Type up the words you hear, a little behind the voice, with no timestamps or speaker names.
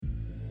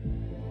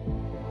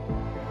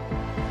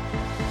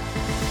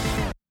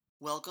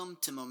Welcome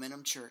to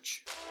Momentum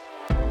Church.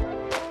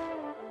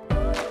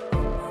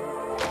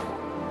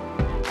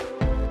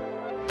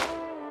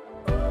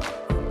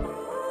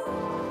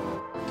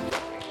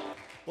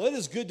 Well, it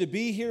is good to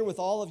be here with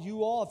all of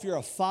you all. If you're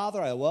a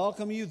father, I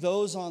welcome you.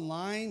 Those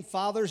online,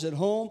 fathers at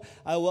home,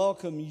 I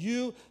welcome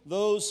you.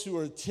 Those who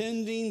are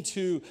tending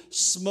to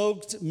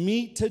smoked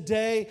meat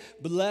today,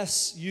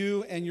 bless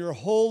you and your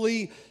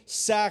holy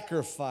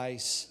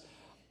sacrifice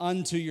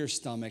unto your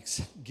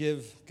stomachs.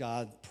 Give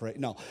God praise.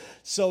 No.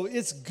 So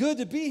it's good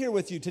to be here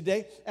with you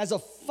today. As a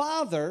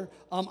father,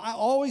 I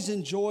always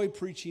enjoy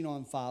preaching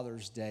on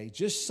Father's Day.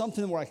 Just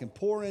something where I can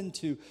pour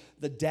into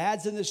the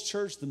dads in this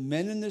church, the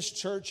men in this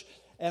church.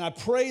 And I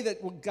pray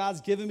that what God's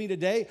given me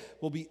today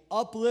will be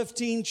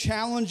uplifting,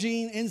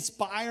 challenging,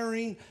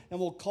 inspiring, and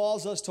will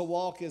cause us to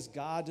walk as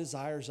God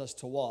desires us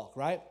to walk,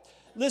 right?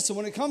 Listen,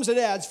 when it comes to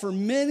dads, for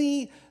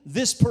many,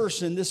 this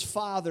person, this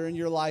father in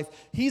your life,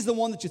 he's the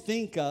one that you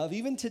think of,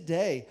 even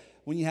today,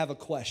 when you have a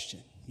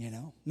question, you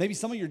know? Maybe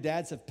some of your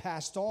dads have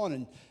passed on,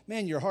 and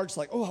man, your heart's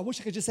like, oh, I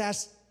wish I could just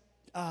ask,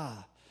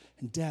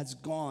 and dad's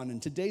gone,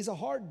 and today's a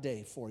hard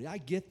day for you. I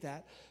get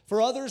that. For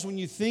others, when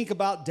you think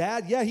about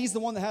dad, yeah, he's the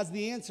one that has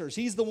the answers.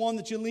 He's the one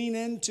that you lean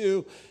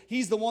into.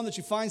 He's the one that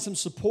you find some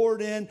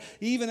support in.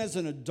 Even as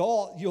an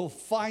adult, you'll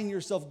find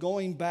yourself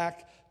going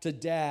back to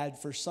dad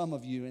for some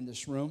of you in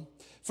this room.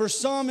 For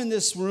some in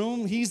this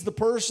room, he's the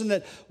person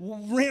that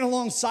ran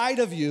alongside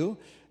of you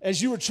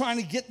as you were trying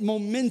to get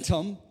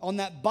momentum on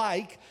that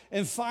bike,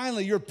 and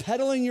finally you're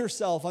pedaling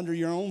yourself under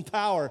your own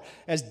power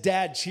as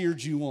dad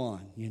cheered you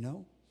on, you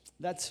know?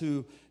 That's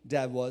who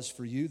dad was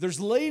for you. There's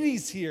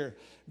ladies here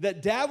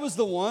that dad was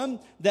the one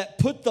that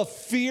put the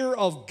fear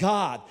of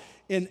God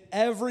in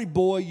every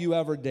boy you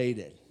ever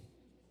dated.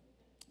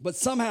 But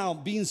somehow,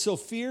 being so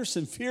fierce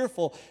and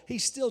fearful, he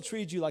still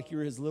treated you like you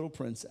were his little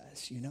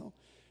princess, you know?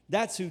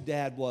 That's who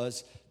dad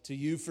was to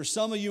you. For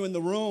some of you in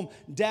the room,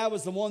 dad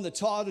was the one that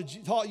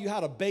taught you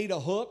how to bait a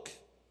hook.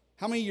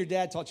 How many of your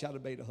dad taught you how to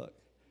bait a hook?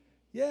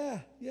 Yeah.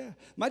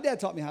 My dad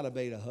taught me how to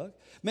bait a hook.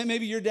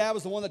 Maybe your dad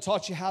was the one that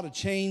taught you how to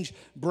change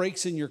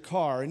brakes in your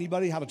car.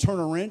 Anybody, how to turn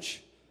a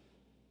wrench?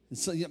 And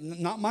so,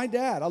 not my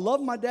dad. I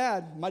love my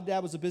dad. My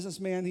dad was a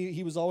businessman.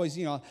 He was always,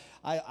 I'm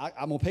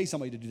going to pay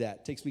somebody to do that.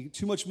 It takes me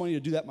too much money to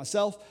do that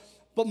myself.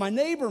 But my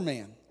neighbor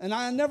man, and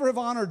I never have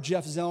honored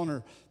Jeff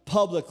Zellner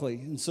publicly.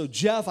 And so,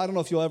 Jeff, I don't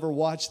know if you'll ever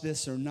watch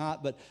this or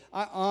not, but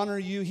I honor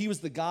you. He was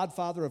the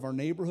godfather of our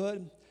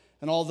neighborhood.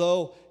 And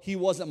although he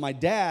wasn't my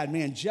dad,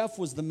 man, Jeff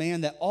was the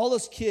man that all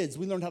us kids,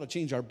 we learned how to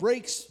change our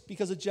brakes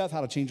because of Jeff,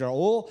 how to change our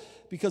oil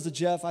because of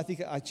Jeff. I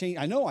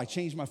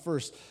changed my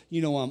first,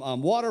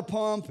 water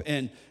pump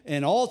and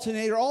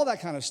alternator, all that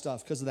kind of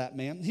stuff because of that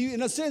man.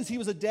 In a sense, he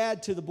was a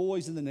dad to the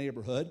boys in the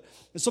neighborhood.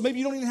 And so maybe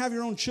you don't even have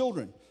your own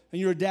children and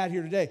you're a dad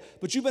here today,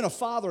 but you've been a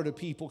father to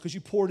people because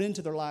you poured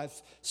into their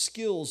life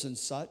skills and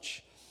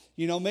such.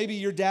 You know, maybe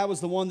your dad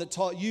was the one that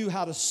taught you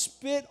how to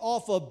spit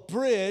off a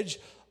bridge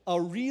a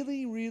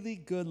really, really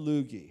good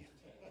loogie.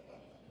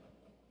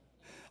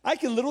 I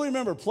can literally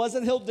remember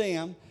Pleasant Hill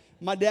Dam,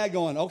 my dad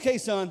going, okay,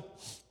 son,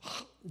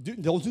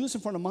 don't do this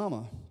in front of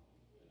mama.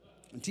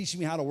 And teaching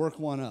me how to work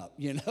one up,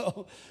 you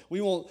know.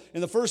 We won't, in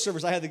the first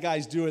service, I had the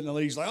guys do it, and the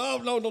ladies like, oh,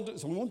 no, don't do it.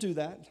 So we won't do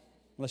that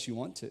unless you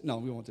want to. No,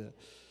 we won't do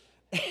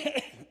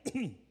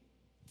it.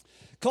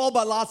 Called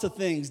by lots of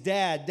things,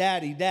 dad,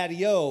 daddy,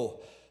 daddy-o,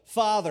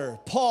 father,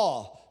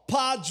 pa,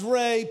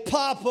 padre,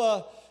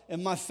 papa.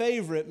 And my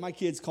favorite, my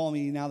kids call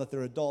me, now that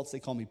they're adults, they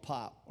call me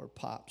Pop or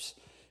Pops.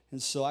 And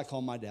so I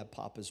call my dad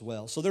Pop as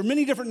well. So there are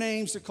many different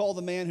names to call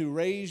the man who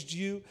raised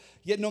you.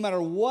 Yet no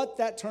matter what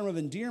that term of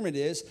endearment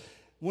is,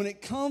 when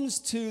it comes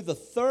to the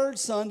third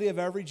Sunday of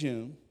every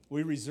June,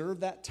 we reserve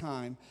that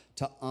time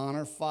to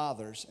honor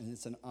fathers. And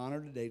it's an honor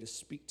today to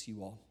speak to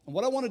you all. And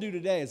what I want to do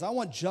today is I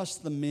want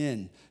just the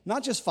men,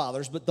 not just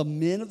fathers, but the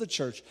men of the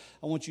church.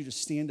 I want you to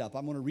stand up.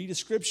 I'm going to read a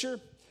scripture.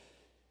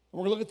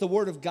 We're going to look at the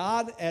word of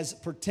God as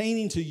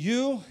pertaining to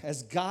you,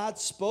 as God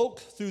spoke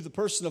through the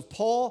person of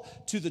Paul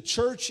to the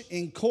church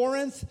in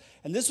Corinth.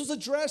 And this was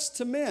addressed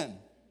to men.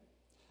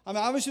 I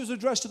mean, obviously it was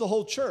addressed to the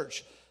whole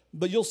church,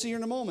 but you'll see here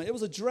in a moment. It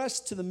was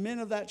addressed to the men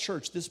of that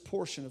church, this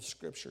portion of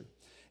Scripture.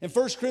 In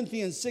 1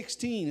 Corinthians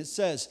 16, it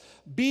says,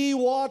 be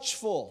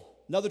watchful.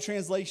 Another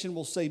translation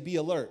will say, be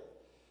alert.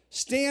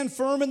 Stand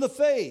firm in the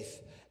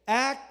faith.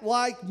 Act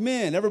like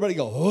men. Everybody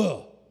go,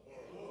 ugh.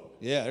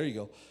 Yeah, there you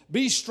go.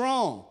 Be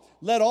strong.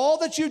 Let all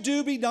that you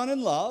do be done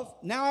in love.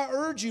 Now I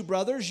urge you,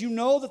 brothers, you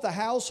know that the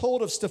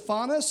household of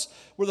Stephanas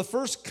were the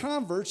first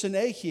converts in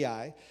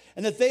Achaia,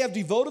 and that they have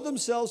devoted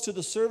themselves to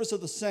the service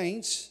of the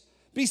saints.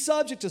 Be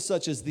subject to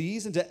such as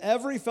these, and to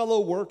every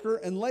fellow worker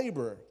and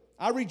laborer.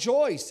 I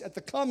rejoice at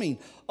the coming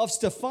of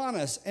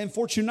Stephanas and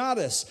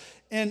Fortunatus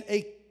and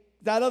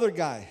that other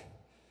guy.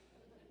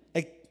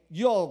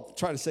 You all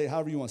try to say it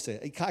however you want to say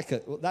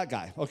it. That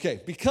guy.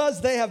 Okay.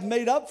 Because they have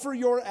made up for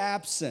your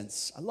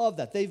absence. I love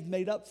that. They've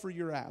made up for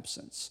your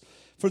absence.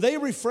 For they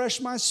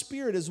refresh my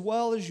spirit as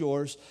well as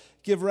yours.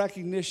 Give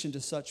recognition to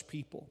such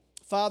people.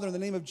 Father, in the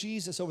name of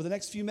Jesus, over the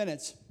next few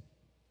minutes,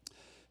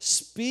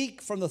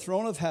 Speak from the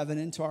throne of heaven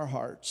into our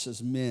hearts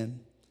as men.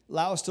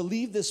 Allow us to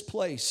leave this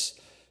place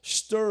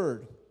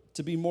stirred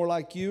to be more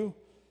like you.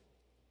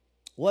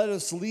 Let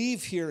us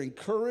leave here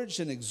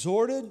encouraged and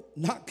exhorted,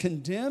 not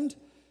condemned,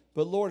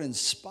 but Lord,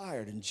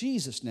 inspired in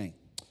Jesus' name.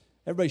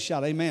 Everybody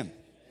shout amen. Amen.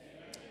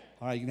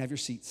 All right, you can have your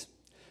seats.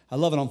 I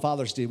love it on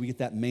Father's Day. We get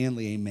that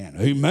manly amen.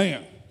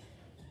 Amen.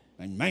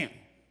 Amen.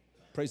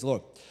 Praise the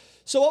Lord.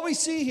 So what we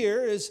see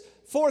here is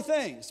 4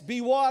 things.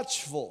 Be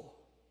watchful.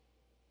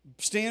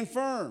 Stand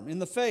firm in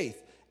the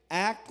faith.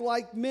 Act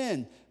like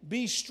men.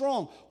 Be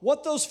strong.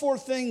 What those 4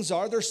 things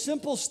are, they're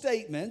simple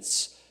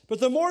statements, but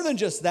they're more than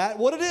just that.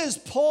 What it is,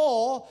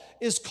 Paul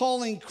is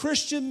calling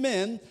Christian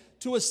men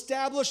to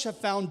establish a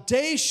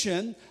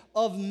foundation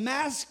of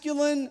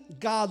masculine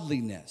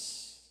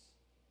godliness.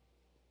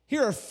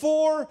 Here are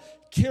 4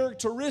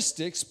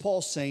 characteristics,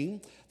 Paul's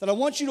saying, that I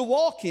want you to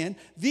walk in.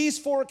 These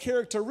 4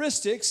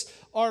 characteristics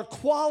are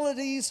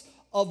qualities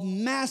of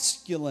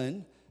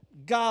masculine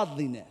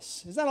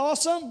godliness. Is that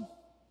awesome?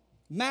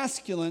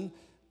 Masculine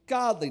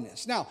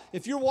godliness. Now,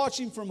 if you're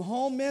watching from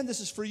home, men, this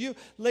is for you.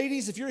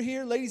 Ladies, if you're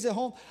here, ladies at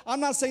home, I'm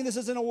not saying this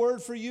isn't a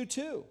word for you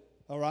too.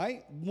 All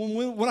right?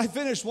 When I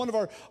finished, one of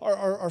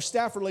our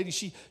staffer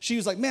ladies, she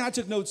was like, man, I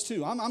took notes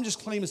too. I'm just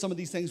claiming some of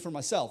these things for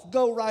myself.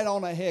 Go right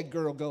on ahead,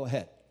 girl, go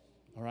ahead.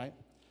 All right?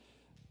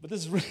 But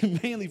this is really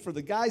mainly for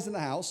the guys in the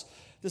house.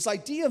 This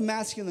idea of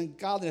masculine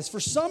godliness. For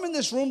some in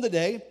this room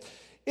today,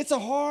 it's a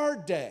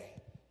hard day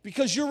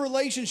because your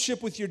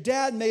relationship with your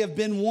dad may have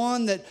been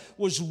one that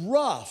was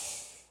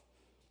rough.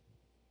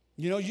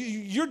 You know,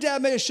 your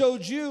dad may have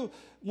showed you,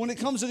 when it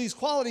comes to these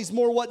qualities,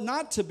 more what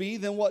not to be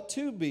than what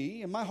to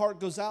be. And my heart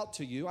goes out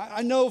to you.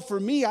 I know for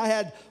me, I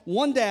had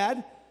one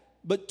dad,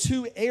 but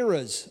 2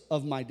 eras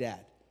of my dad.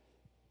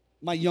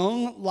 My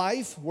young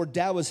life, where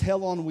dad was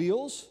hell on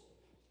wheels.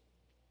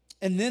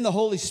 And then the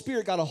Holy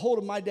Spirit got a hold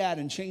of my dad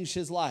and changed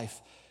his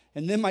life.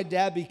 And then my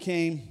dad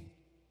became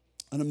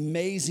an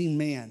amazing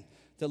man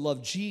that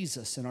loved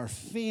Jesus and our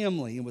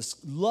family and was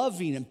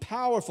loving and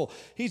powerful.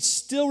 He'd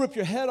still rip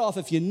your head off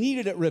if you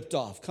needed it ripped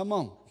off. Come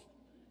on.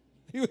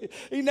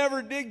 He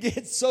never did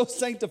get so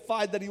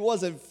sanctified that he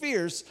wasn't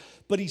fierce,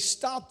 but he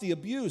stopped the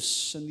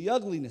abuse and the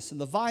ugliness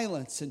and the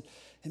violence. And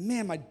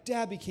man, my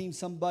dad became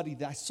somebody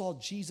that I saw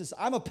Jesus.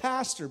 I'm a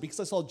pastor because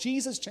I saw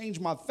Jesus change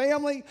my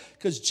family,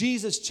 because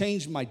Jesus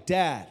changed my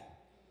dad.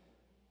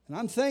 And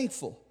I'm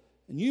thankful.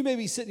 And you may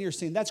be sitting here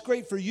saying, that's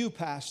great for you,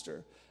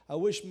 pastor. I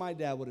wish my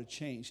dad would have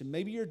changed. And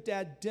maybe your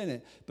dad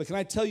didn't. But can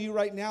I tell you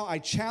right now, I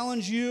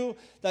challenge you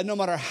that no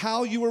matter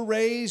how you were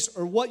raised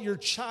or what your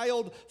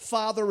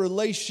child-father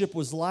relationship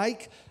was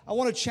like, I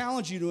want to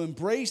challenge you to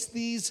embrace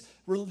these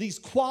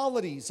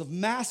qualities of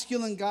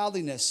masculine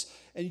godliness.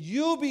 And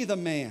you'll be the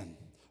man.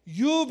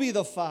 You'll be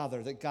the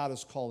father that God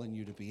is calling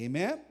you to be.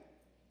 Amen?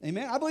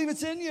 Amen? I believe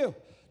it's in you.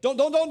 Don't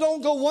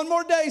go one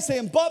more day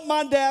saying, but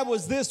my dad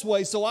was this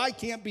way, so I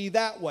can't be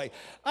that way.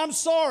 I'm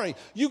sorry.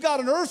 You got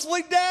an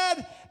earthly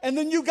dad, and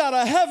then you got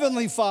a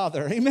heavenly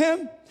father.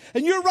 Amen?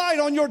 And you're right,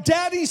 on your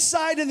daddy's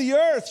side of the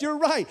earth, you're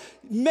right.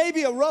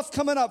 Maybe a rough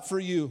coming up for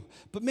you.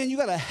 But man, you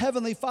got a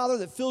heavenly father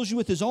that fills you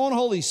with his own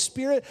Holy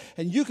Spirit,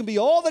 and you can be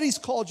all that he's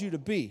called you to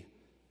be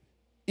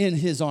in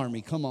his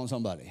army. Come on,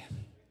 somebody.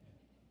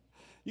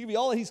 You can be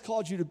all that he's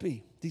called you to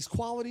be. These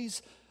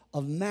qualities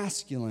of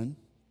masculine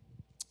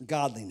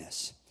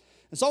godliness.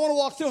 And so I want to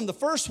walk through them. The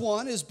first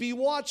one is be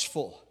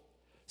watchful.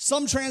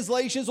 Some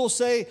translations will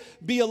say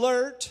be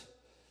alert.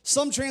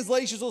 Some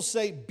translations will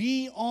say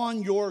be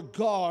on your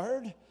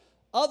guard.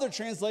 Other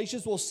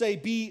translations will say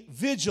be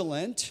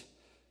vigilant.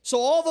 So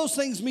all those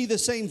things mean the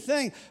same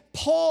thing.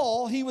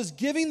 Paul, he was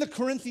giving the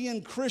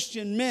Corinthian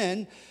Christian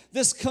men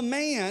this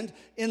command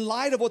in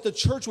light of what the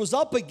church was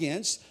up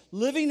against,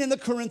 living in the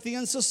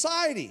Corinthian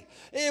society.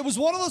 It was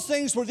one of those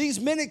things where these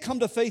men had come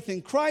to faith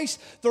in Christ.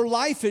 Their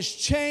life has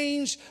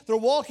changed. They're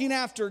walking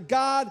after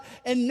God,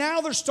 and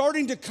now they're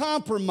starting to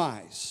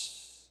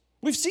compromise.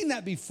 We've seen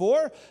that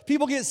before.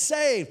 People get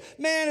saved.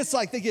 Man, it's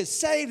like they get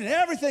saved and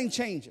everything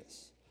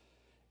changes.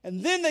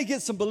 And then they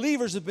get some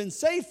believers who have been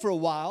saved for a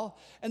while,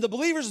 and the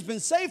believers who have been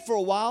saved for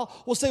a while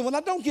will say, well, now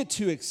don't get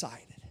too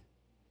excited.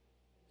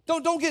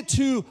 Don't get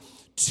too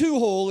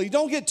holy.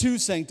 Don't get too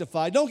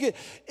sanctified.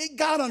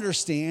 God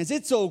understands.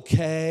 It's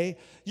okay.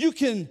 You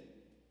can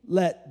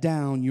let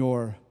down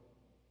your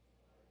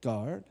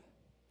guard.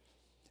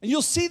 And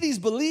you'll see these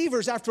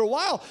believers after a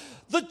while,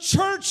 the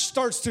church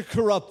starts to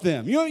corrupt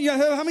them. You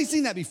know how many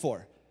seen that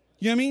before?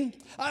 You know what I mean?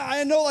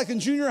 I know, like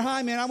in junior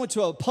high, man, I went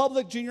to a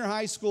public junior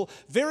high school,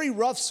 very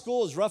rough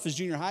school, as rough as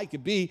junior high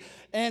could be.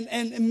 And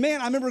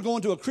man, I remember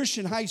going to a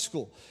Christian high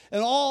school.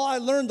 And all I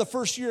learned the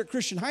first year at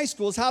Christian high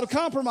school is how to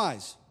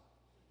compromise.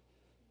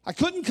 I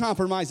couldn't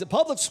compromise at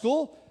public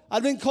school.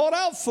 I'd been called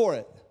out for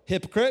it.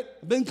 Hypocrite.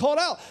 I've been called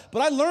out.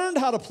 But I learned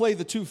how to play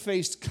the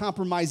two-faced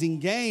compromising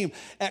game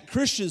at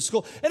Christian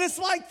school. And it's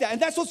like that.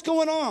 And that's what's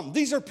going on.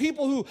 These are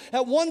people who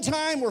at one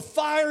time were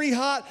fiery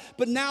hot,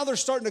 but now they're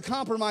starting to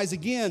compromise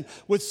again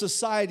with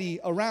society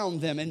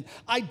around them. And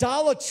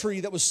idolatry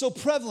that was so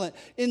prevalent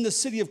in the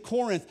city of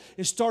Corinth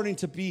is starting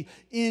to be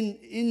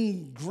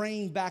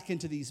ingrained back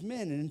into these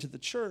men and into the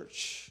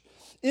church.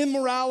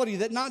 Immorality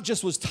that not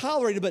just was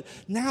tolerated, but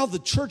now the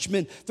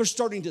churchmen, they're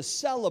starting to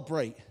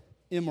celebrate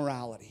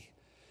immorality.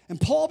 And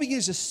Paul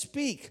begins to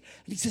speak,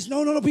 and he says,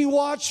 no, be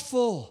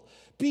watchful,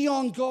 be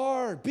on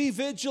guard, be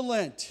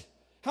vigilant.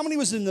 How many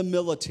was in the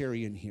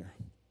military in here?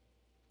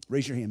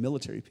 Raise your hand,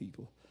 military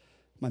people.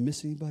 Am I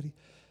missing anybody?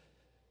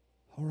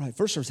 All right,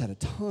 First Service had a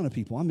ton of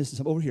people. I'm missing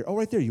some over here. Oh,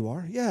 right there you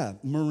are. Yeah,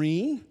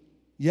 Marine.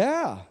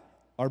 Yeah,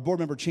 our board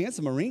member Chance,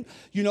 a Marine.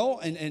 You know,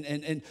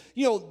 and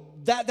you know,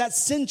 that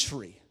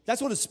century,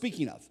 that's what it's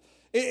speaking of.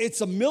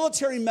 It's a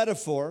military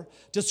metaphor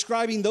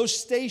describing those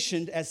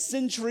stationed as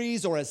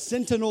sentries or as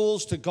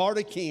sentinels to guard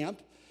a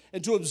camp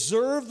and to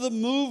observe the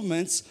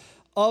movements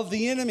of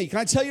the enemy. Can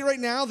I tell you right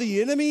now,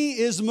 the enemy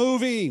is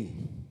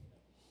moving.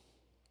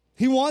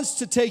 He wants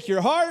to take your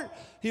heart.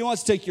 He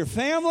wants to take your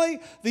family.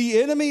 The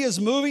enemy is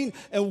moving,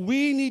 and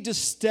we need to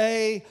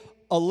stay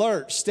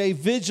alert, stay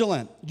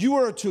vigilant. You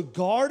are to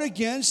guard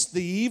against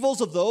the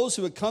evils of those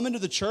who would come into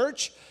the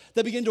church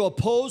that begin to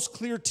oppose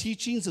clear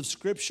teachings of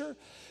Scripture.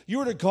 You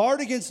are to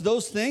guard against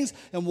those things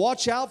and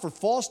watch out for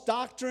false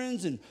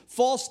doctrines and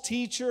false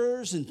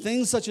teachers and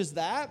things such as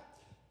that.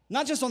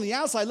 Not just on the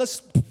outside,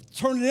 let's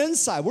turn it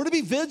inside. We're to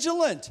be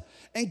vigilant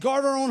and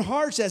guard our own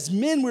hearts. As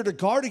men, we're to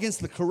guard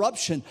against the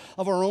corruption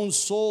of our own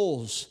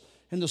souls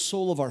and the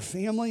soul of our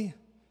family.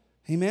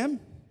 Amen?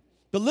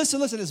 But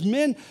listen, as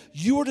men,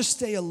 you are to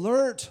stay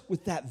alert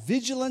with that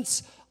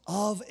vigilance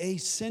of a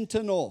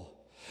sentinel.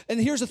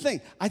 And here's the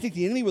thing. I think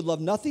the enemy would love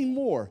nothing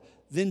more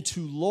than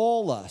to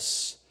lull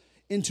us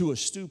into a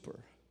stupor.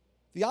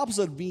 The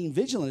opposite of being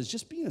vigilant is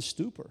just being a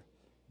stupor.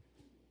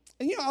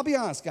 And you know, I'll be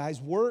honest,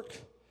 guys, work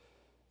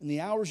and the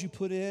hours you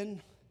put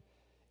in,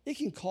 it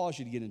can cause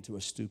you to get into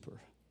a stupor,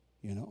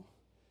 you know.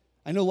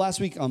 I know last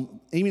week, Amy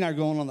and I are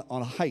going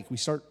on a hike. We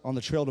start on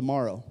the trail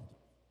tomorrow.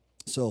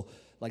 So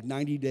like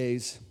 90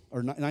 days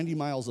or 90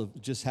 miles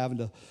of just having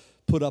to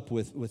put up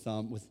with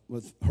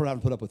her having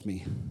to put up with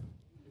me.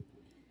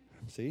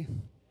 See?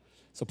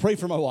 So pray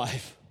for my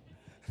wife.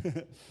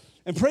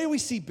 And pray we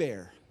see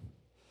bear.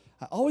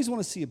 I always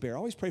want to see a bear. I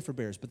always pray for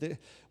bears, but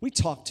we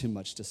talk too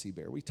much to see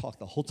bear. We talk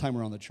the whole time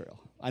we're on the trail.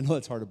 I know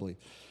that's hard to believe.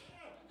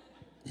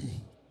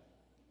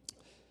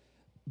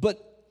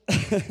 But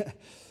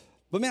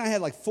man, I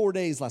had like 4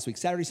 days last week,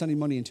 Saturday, Sunday,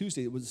 Monday, and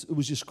Tuesday. It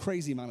was just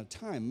crazy amount of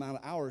time, amount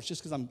of hours,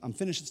 just because I'm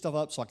finishing stuff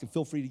up so I can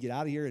feel free to get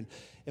out of here.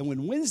 And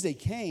when Wednesday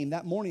came,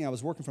 that morning I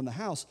was working from the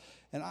house,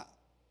 and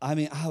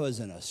I was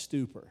in a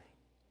stupor.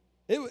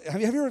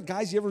 Have you ever,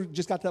 guys, you ever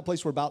just got to that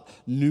place where about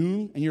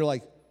noon, and you're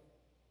like,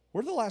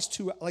 where are the last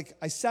 2 hours? Like,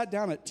 I sat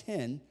down at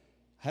 10,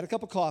 had a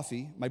cup of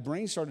coffee, my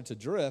brain started to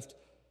drift,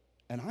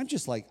 and I'm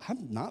just like,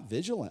 I'm not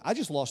vigilant. I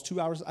just lost 2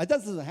 hours. That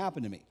doesn't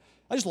happen to me.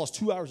 I just lost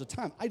 2 hours of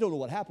time. I don't know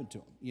what happened to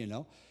him, you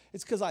know.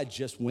 It's because I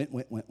just went.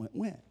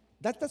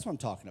 That's what I'm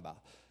talking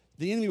about.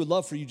 The enemy would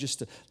love for you just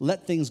to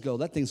let things go,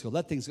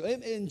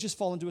 and just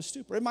fall into a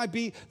stupor. It might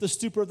be the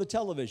stupor of the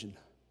television.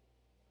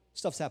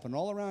 Stuff's happening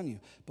all around you,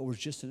 but we're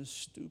just in a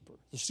stupor.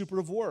 The stupor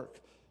of work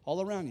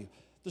all around you.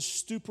 The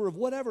stupor of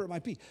whatever it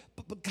might be.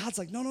 But God's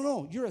like,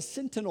 no, you're a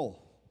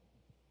sentinel.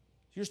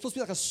 You're supposed to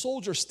be like a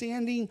soldier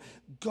standing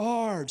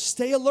guard.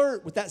 Stay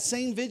alert with that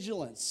same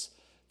vigilance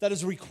that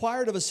is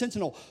required of a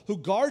sentinel who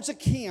guards a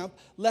camp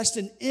lest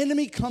an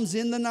enemy comes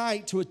in the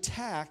night to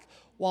attack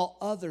while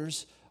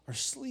others are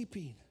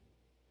sleeping.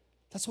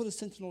 That's what a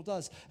sentinel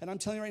does. And I'm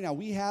telling you right now,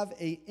 we have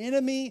an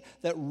enemy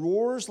that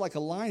roars like a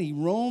lion. He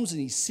roams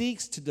and he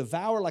seeks to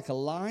devour like a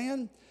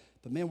lion.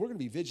 But man, we're going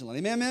to be vigilant.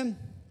 Amen, man?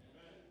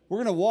 We're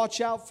going to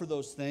watch out for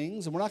those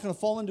things, and we're not going to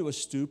fall into a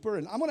stupor.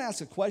 And I'm going to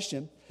ask a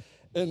question.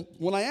 And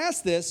when I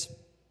ask this,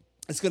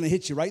 it's going to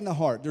hit you right in the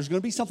heart. There's going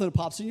to be something that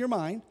pops in your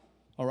mind,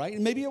 all right?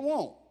 And maybe it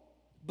won't.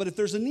 But if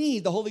there's a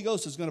need, the Holy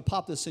Ghost is going to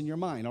pop this in your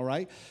mind, all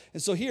right?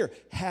 And so here,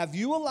 have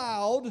you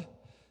allowed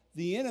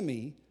the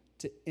enemy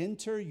to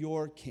enter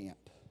your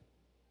camp?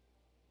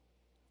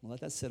 I'll let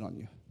that sit on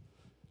you.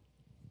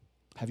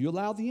 Have you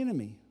allowed the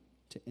enemy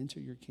to enter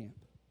your camp?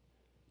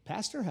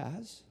 Pastor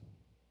has.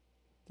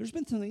 There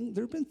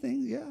have been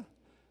things, yeah.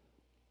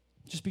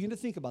 Just begin to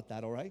think about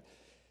that, all right?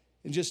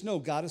 And just know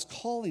God is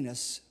calling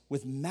us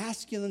with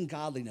masculine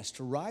godliness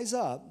to rise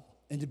up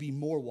and to be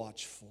more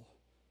watchful,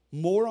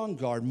 more on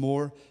guard,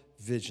 more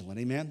vigilant.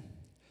 Amen?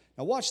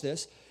 Now watch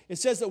this. It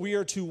says that we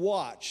are to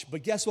watch,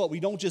 but guess what? We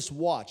don't just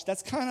watch.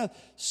 That's kind of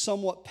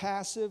somewhat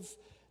passive.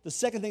 The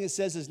second thing it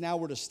says is now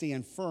we're to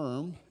stand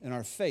firm in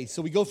our faith.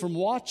 So we go from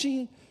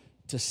watching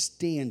to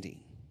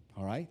standing,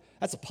 all right?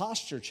 That's a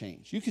posture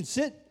change. You can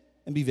sit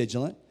and be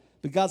vigilant.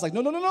 But God's like,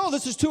 no,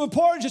 this is too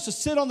important just to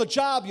sit on the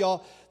job,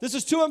 y'all. This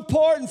is too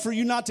important for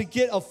you not to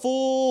get a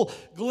full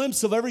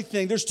glimpse of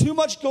everything. There's too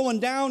much going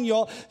down,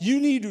 y'all. You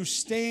need to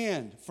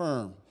stand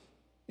firm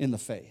in the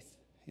faith.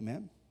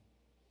 Amen?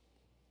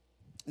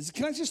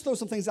 Can I just throw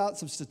some things out,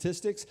 some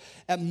statistics?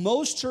 At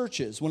most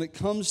churches, when it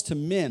comes to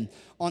men,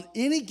 on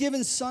any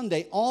given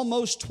Sunday,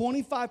 almost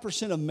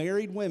 25% of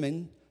married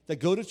women that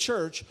go to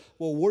church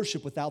will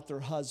worship without their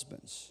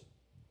husbands.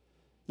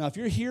 Now, if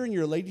you're here and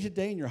you're a lady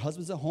today and your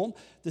husband's at home,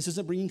 this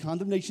isn't bringing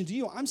condemnation to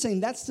you. I'm saying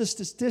that's the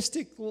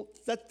statistic. Well,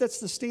 that's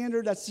the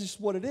standard. That's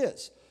just what it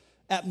is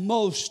at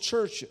most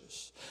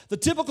churches. The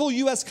typical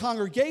U.S.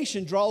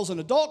 congregation draws an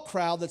adult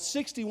crowd that's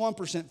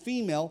 61%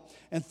 female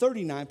and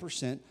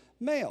 39%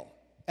 male.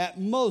 At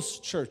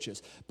most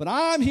churches. But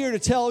I'm here to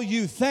tell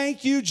you,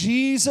 thank you,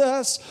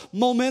 Jesus.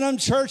 Momentum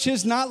Church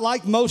is not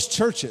like most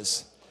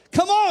churches.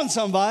 Come on,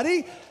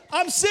 somebody.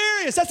 I'm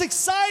serious. That's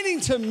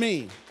exciting to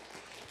me.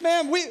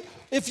 Man,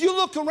 if you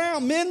look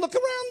around, men, look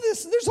around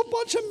this. There's a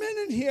bunch of men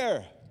in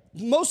here.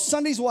 Most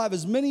Sundays will have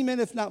as many men,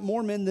 if not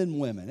more men than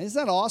women.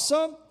 Isn't that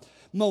awesome?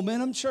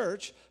 Momentum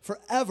Church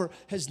forever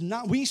has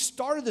not, we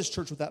started this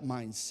church with that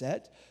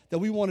mindset that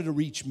we wanted to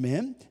reach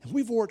men, and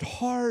we've worked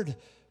hard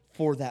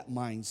for that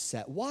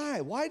mindset.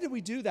 Why? Why did we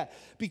do that?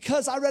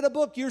 Because I read a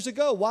book years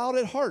ago, Wild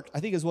at Heart,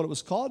 I think is what it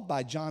was called,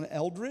 by John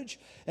Eldredge.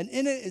 And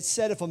in it, it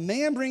said if a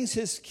man brings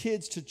his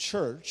kids to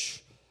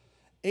church,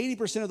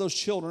 80% of those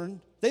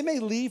children, they may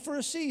leave for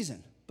a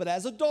season. But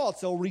as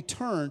adults, they'll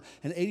return,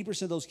 and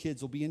 80% of those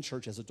kids will be in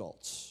church as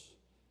adults.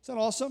 Is that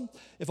awesome?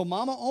 If a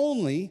mama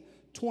only,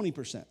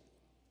 20%.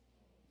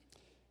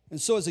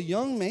 And so as a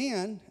young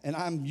man, and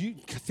I'm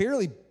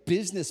fairly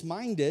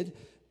business-minded,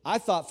 I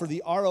thought for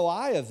the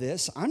ROI of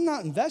this, I'm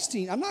not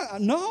investing. I'm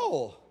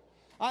going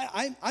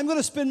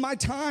to spend my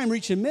time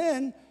reaching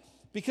men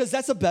because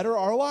that's a better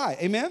ROI.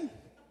 Amen?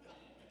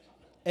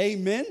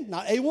 Amen?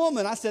 Not a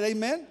woman. I said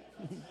amen.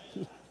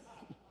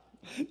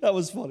 That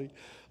was funny.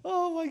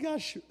 Oh, my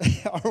gosh.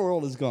 Our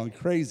world has gone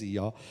crazy,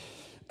 y'all.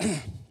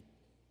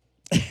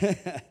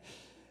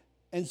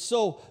 And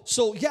so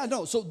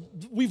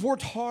we've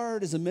worked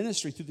hard as a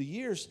ministry through the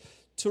years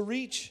to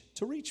reach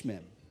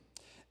men.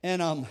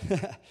 And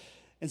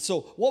and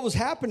so what was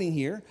happening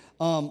here,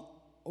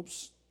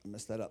 oops, I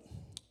messed that up.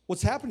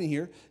 What's happening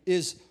here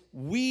is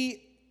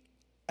we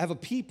have a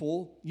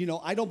people,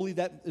 I don't believe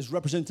that is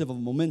representative of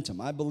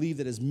momentum. I believe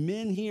that as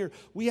men here,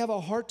 we have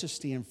a heart to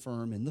stand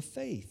firm in the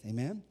faith,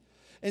 amen?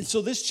 And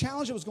so this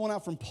challenge that was going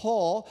out from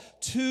Paul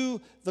to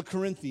the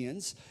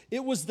Corinthians,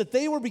 it was that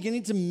they were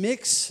beginning to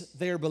mix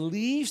their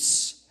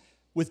beliefs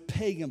with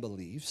pagan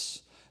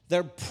beliefs,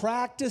 their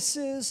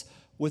practices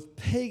with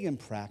pagan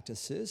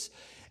practices,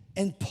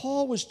 and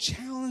Paul was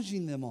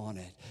challenging them on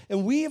it.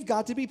 And we have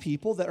got to be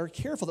people that are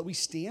careful, that we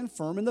stand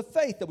firm in the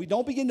faith, that we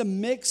don't begin to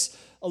mix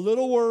a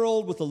little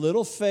world with a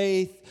little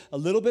faith, a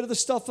little bit of the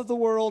stuff of the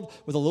world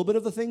with a little bit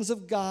of the things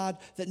of God,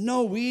 that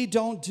no, we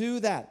don't do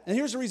that. And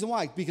here's the reason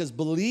why, because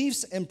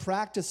beliefs and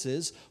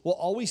practices will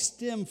always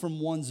stem from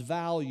one's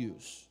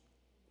values.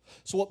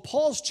 So what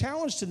Paul's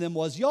challenge to them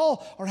was,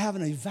 y'all are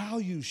having a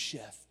value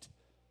shift.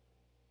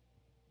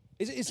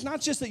 It's not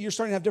just that you're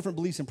starting to have different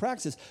beliefs and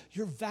practices.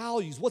 Your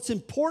values, what's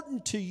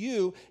important to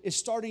you is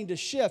starting to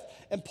shift.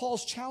 And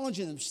Paul's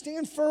challenging them.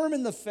 Stand firm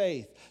in the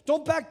faith.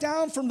 Don't back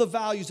down from the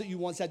values that you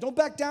once had. Don't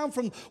back down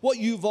from what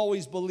you've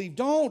always believed.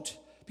 Don't.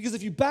 Because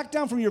if you back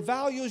down from your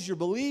values, your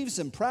beliefs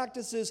and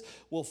practices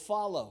will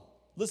follow.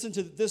 Listen to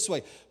it this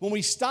way. When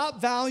we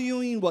stop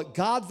valuing what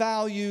God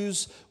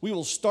values, we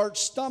will start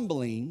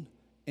stumbling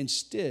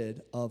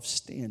instead of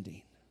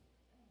standing.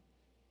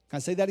 Can I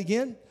say that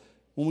again?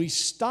 When we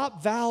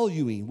stop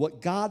valuing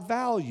what God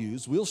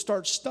values, we'll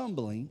start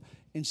stumbling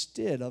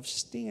instead of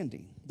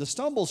standing. The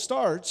stumble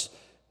starts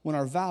when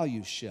our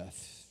values shift.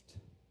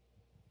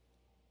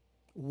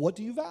 What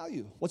do you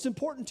value? What's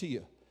important to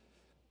you?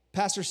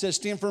 Pastor says,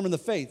 stand firm in the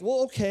faith.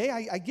 Well, okay,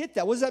 I get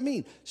that. What does that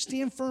mean?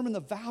 Stand firm in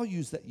the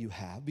values that you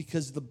have,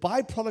 because the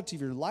byproduct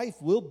of your life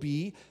will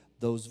be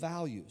those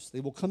values. They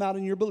will come out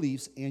in your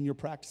beliefs and your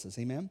practices,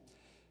 amen?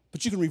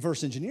 But you can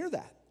reverse engineer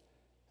that.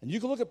 And you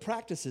can look at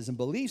practices and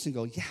beliefs and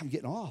go, yeah, I'm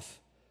getting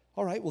off.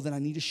 All right, well, then I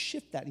need to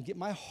shift that and get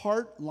my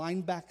heart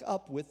lined back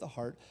up with the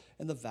heart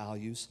and the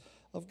values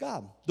of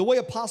God. The way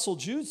Apostle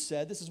Jude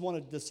said, this is one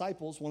of the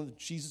disciples, one of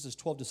Jesus'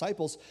 12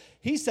 disciples,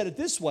 he said it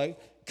this way,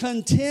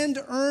 contend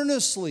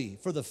earnestly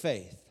for the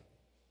faith.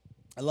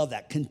 I love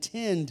that,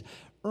 contend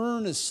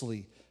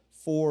earnestly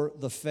for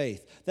the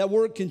faith. That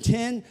word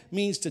contend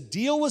means to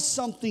deal with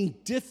something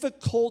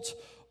difficult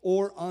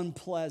or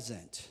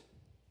unpleasant.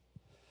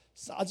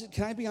 So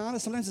can I be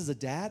honest? Sometimes as a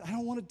dad, I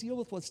don't want to deal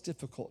with what's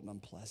difficult and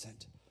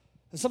unpleasant.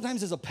 And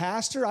sometimes as a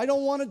pastor, I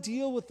don't want to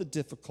deal with the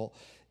difficult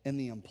and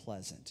the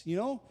unpleasant. You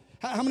know?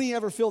 How many of you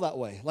ever feel that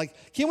way?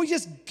 Like, can't we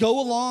just go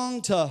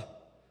along to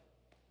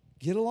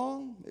get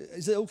along?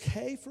 Is it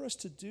okay for us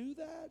to do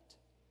that?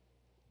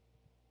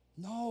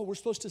 No, we're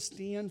supposed to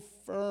stand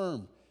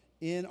firm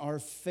in our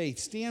faith.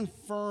 Stand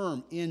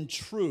firm in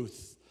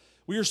truth.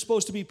 We are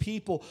supposed to be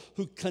people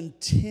who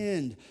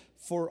contend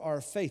for our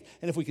faith.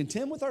 And if we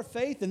contend with our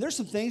faith, then there's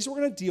some things we're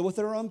going to deal with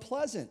that are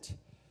unpleasant.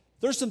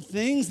 There's some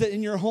things that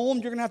in your home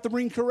you're going to have to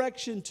bring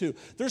correction to.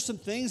 There's some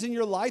things in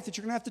your life that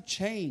you're going to have to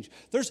change.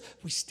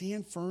 We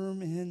stand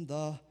firm in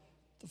the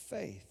the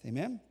faith.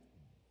 Amen?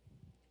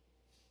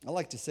 I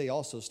like to say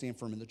also stand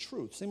firm in the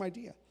truth. Same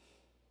idea.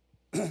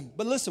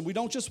 But listen, we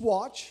don't just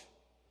watch,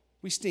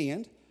 we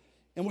stand.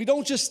 And we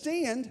don't just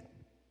stand,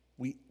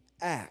 we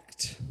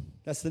act.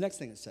 That's the next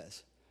thing it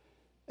says.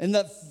 And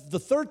the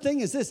third thing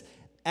is this: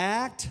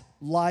 act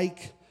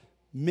like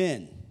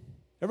men.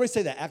 Everybody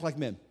say that, act like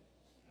men.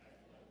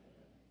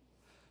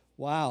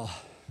 Wow.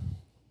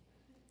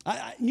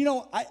 I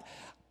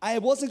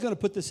wasn't going to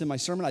put this in my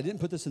sermon. I didn't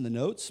put this in the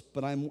notes,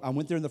 but I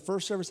went there in the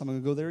first service. I'm going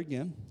to go there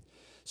again.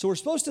 So we're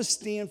supposed to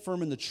stand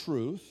firm in the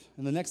truth.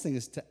 And the next thing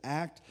is to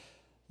act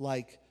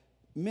like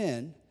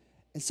men.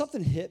 And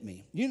something hit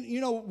me.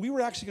 We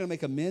were actually going to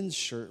make a men's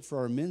shirt for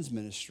our men's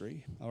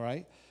ministry, all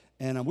right?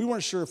 And we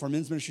weren't sure if our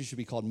men's ministry should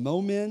be called Mo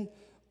Men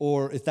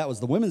or if that was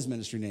the women's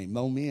ministry name,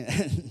 Mo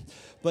Men.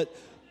 But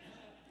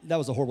that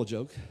was a horrible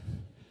joke.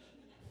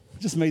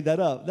 Just made that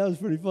up. That was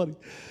pretty funny.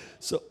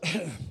 So,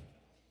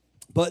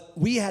 but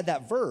we had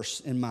that verse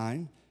in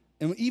mind,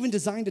 and we even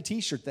designed a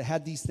T-shirt that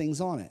had these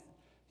things on it,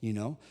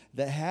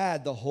 that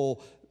had the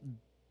whole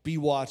be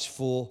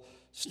watchful,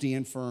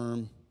 stand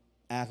firm,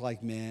 act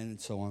like men, and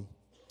so on.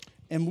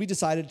 And we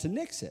decided to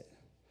nix it.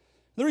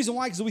 The reason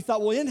why, because we thought,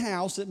 well,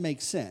 in-house, it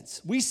makes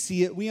sense. We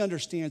see it, we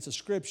understand it's a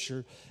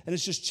scripture, and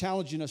it's just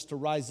challenging us to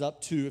rise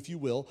up to, if you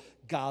will,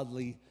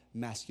 godly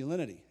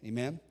masculinity.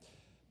 Amen?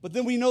 But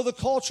then we know the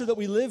culture that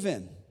we live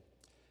in.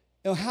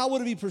 How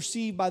would it be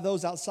perceived by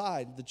those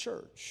outside the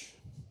church?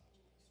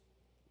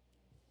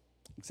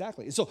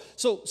 Exactly. So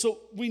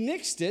we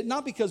nixed it,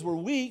 not because we're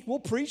weak. We'll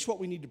preach what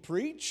we need to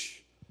preach.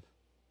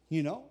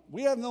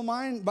 We have no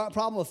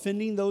problem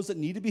offending those that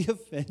need to be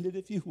offended,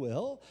 if you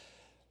will.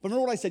 But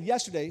remember what I said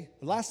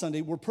last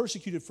Sunday, we're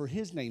persecuted for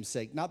his name's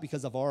sake, not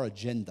because of our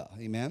agenda,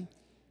 amen?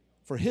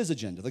 For his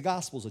agenda, the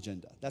gospel's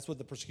agenda. That's what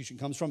the persecution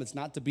comes from. It's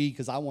not to be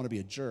because I want to be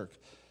a jerk,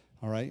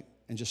 all right,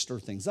 and just stir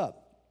things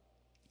up.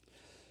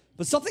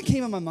 But something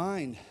came in my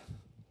mind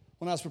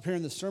when I was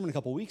preparing this sermon a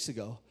couple weeks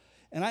ago,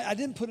 and I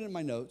didn't put it in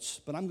my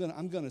notes, but I'm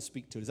gonna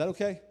speak to it. Is that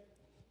okay?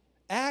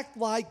 Act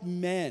like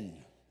men.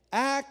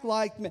 Act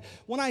like men.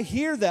 When I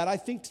hear that, I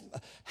think,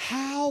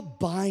 how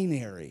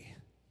binary.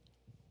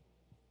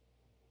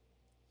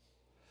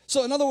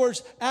 So in other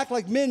words, act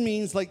like men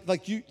means like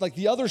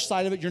the other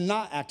side of it, you're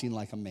not acting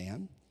like a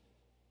man.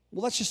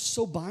 Well, that's just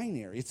so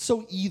binary. It's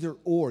so either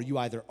or. You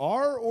either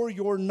are or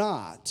you're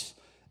not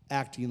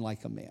acting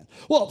like a man.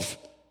 Well,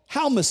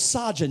 how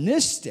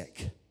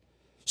misogynistic.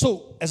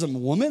 So as a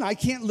woman, I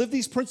can't live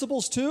these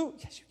principles too?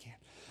 Yes, you can.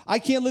 I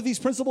can't live these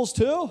principles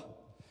too?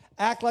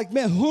 Act like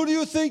men. Who do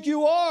you think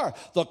you are?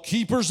 The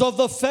keepers of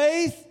the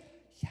faith?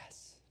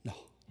 Yes. No.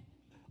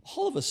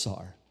 All of us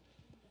are.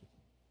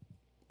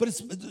 But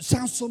it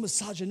sounds so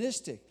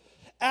misogynistic.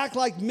 Act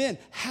like men.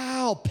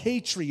 How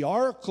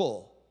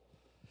patriarchal.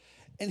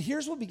 And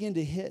here's what began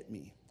to hit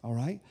me, all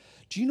right?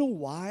 Do you know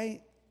why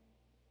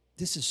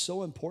this is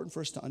so important for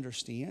us to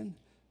understand?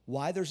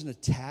 Why there's an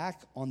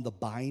attack on the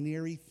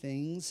binary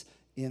things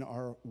in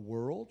our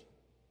world?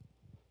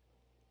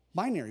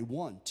 Binary,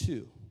 1,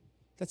 2.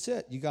 That's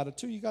it. You got a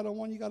 2, you got a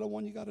 1, you got a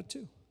 1, you got a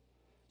 2.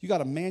 You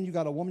got a man, you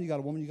got a woman, you got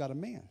a woman, you got a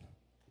man.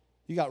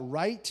 You got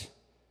right,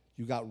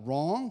 you got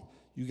wrong,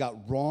 you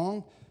got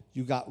wrong,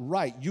 you got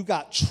right. You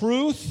got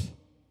truth,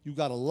 you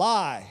got a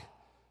lie.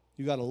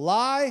 You got a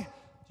lie,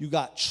 you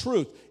got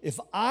truth. If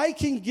I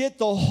can get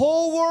the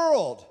whole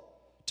world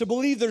to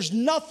believe there's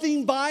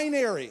nothing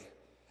binary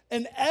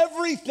and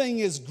everything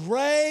is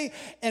gray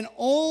and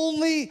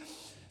only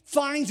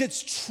finds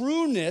its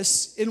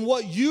trueness in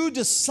what you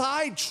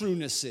decide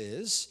trueness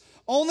is,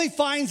 only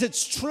finds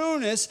its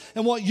trueness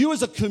in what you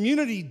as a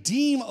community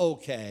deem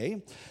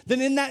okay,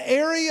 then in that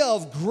area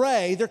of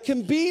gray, there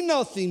can be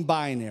nothing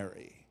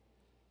binary.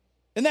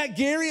 In that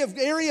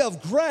area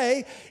of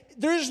gray,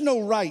 there is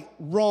no right,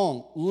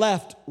 wrong,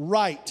 left,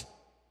 right,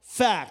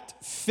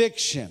 fact,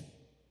 fiction.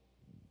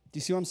 Do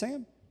you see what I'm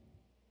saying?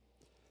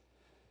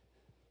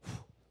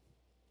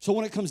 So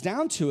when it comes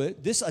down to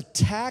it, this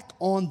attack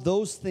on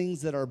those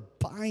things that are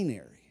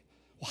binary,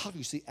 well, how do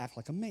you see act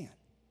like a man?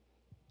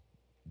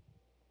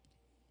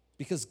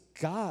 Because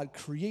God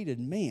created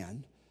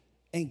man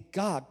and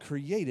God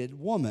created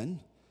woman,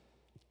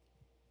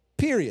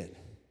 period.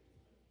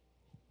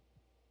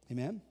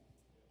 Amen?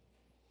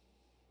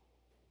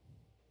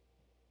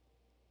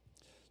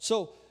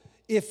 So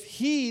if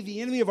he,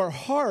 the enemy of our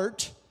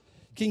heart,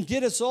 can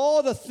get us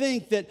all to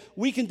think that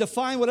we can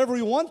define whatever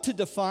we want to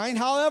define,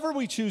 however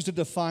we choose to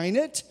define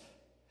it,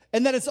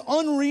 and that it's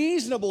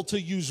unreasonable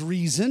to use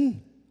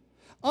reason,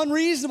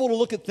 unreasonable to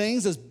look at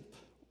things as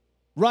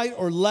right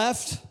or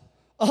left,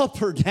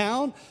 up or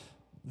down,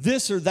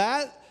 this or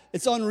that,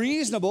 it's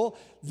unreasonable,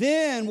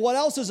 then what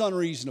else is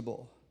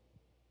unreasonable?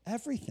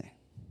 Everything.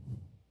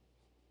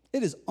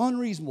 It is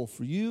unreasonable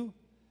for you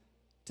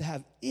to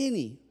have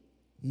any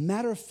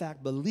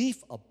matter-of-fact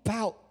belief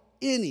about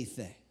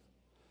anything.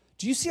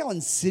 Do you see how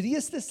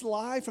insidious this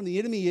lie from the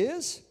enemy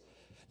is?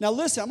 Now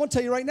listen, I'm going to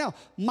tell you right now,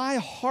 my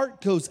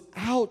heart goes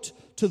out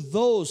to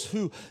those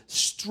who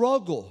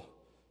struggle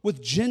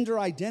with gender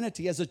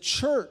identity. As a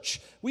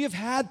church, we have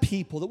had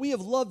people that we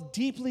have loved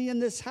deeply in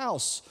this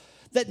house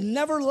that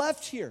never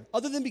left here,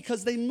 other than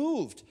because they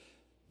moved.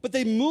 But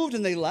they moved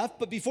and they left,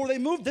 but before they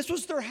moved, this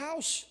was their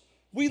house.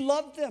 We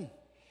loved them.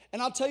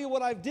 And I'll tell you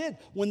what I did.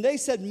 When they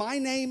said, my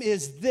name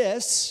is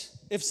this,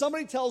 if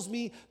somebody tells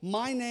me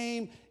my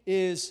name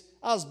is,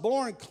 I was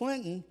born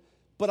Clinton,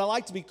 but I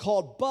like to be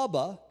called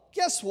Bubba,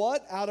 guess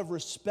what? Out of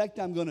respect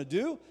I'm going to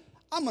do,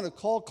 I'm going to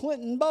call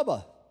Clinton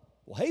Bubba.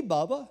 Well, hey,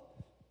 Bubba.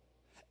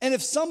 And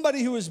if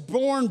somebody who is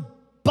born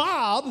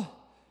Bob,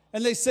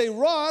 and they say,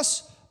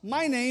 Ross,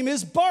 my name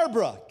is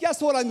Barbara,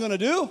 guess what I'm going to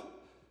do?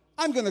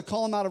 I'm going to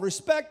call him out of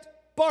respect,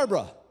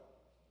 Barbara.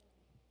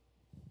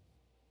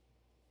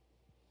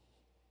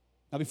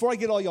 Now, before I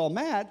get all y'all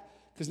mad,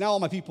 because now all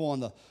my people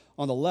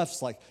on the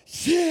left's like,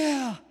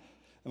 yeah,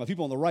 and my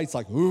people on the right's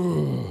like,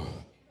 ooh.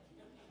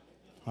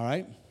 All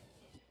right?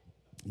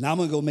 Now I'm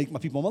going to go make my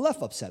people on my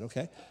left upset,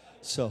 okay?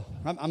 So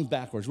I'm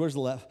backwards. Where's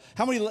the left?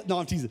 How many no,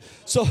 I'm teasing.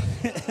 So, all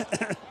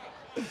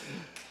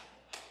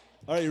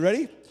right, you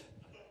ready?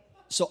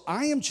 So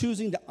I am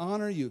choosing to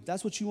honor you. If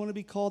that's what you want to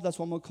be called, that's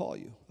what I'm going to call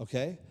you,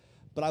 okay?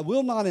 But I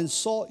will not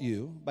insult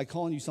you by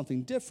calling you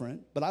something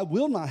different, but I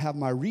will not have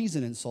my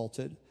reason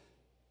insulted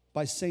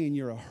by saying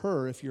you're a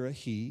her if you're a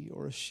he,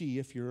 or a she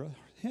if you're a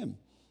him.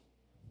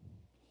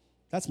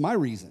 That's my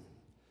reason.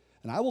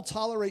 And I will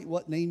tolerate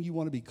what name you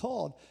want to be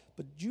called,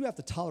 but you have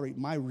to tolerate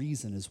my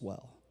reason as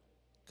well.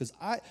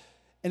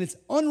 And it's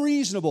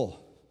unreasonable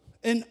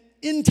and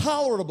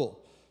intolerable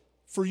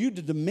for you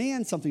to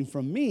demand something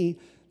from me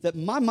that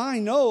my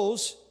mind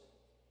knows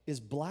is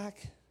black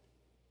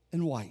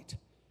and white.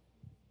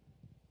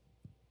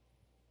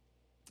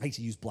 I used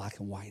to use black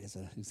and white as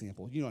an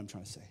example. You know what I'm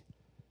trying to say.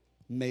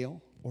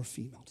 Male or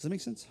female. Does that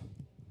make sense?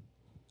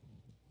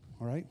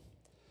 All right?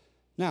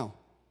 Now,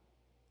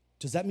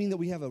 does that mean that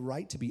we have a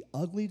right to be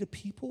ugly to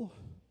people?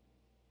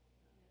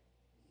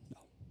 No.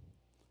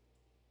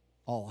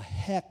 Oh,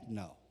 heck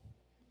no.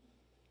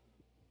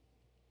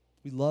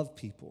 We love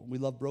people. We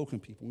love broken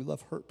people. We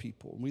love hurt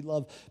people. We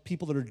love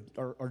people that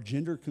are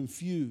gender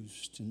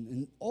confused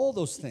and all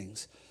those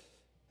things.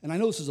 And I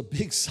know this is a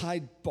big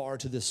sidebar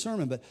to this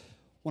sermon, but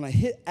when I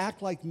hit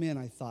act like men,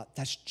 I thought,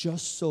 that's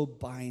just so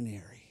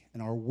binary.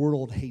 And our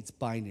world hates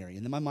binary.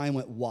 And then my mind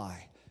went,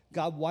 why?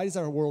 God, why does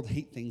our world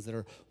hate things that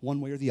are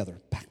one way or the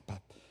other? Back.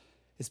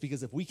 It's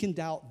because if we can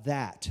doubt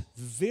that,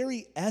 the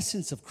very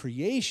essence of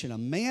creation, a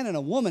man and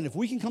a woman, if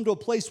we can come to a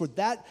place where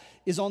that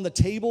is on the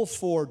table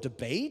for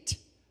debate,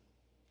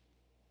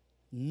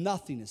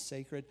 nothing is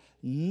sacred,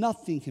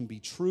 nothing can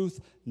be truth,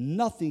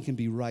 nothing can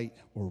be right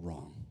or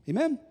wrong.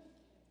 Amen?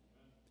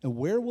 And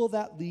where will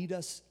that lead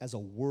us as a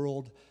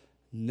world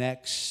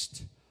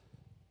next?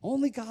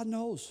 Only God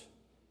knows.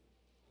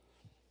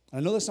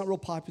 I know that's not real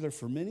popular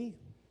for many,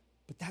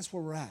 but that's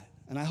where we're at.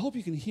 And I hope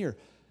you can hear,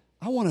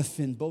 I want to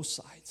offend both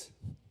sides.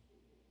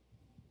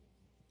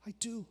 I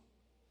do.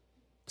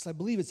 Because I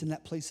believe it's in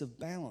that place of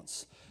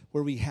balance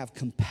where we have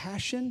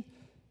compassion,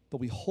 but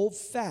we hold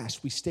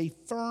fast. We stay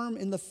firm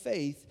in the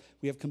faith.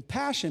 We have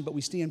compassion, but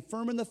we stand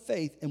firm in the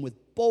faith. And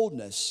with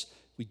boldness,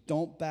 we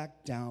don't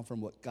back down from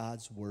what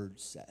God's word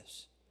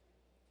says.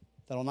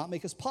 That'll not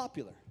make us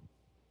popular,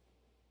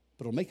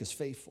 but it'll make us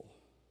faithful.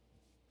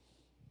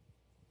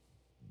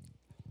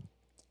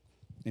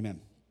 Amen.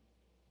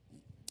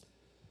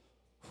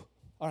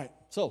 All right,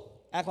 so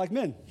act like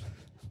men.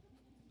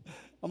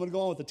 I'm going to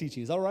go on with the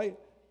teaching. Is that all right?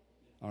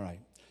 All right.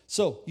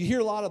 So you hear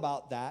a lot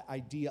about that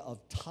idea of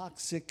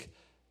toxic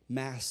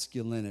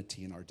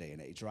masculinity in our day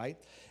and age, right?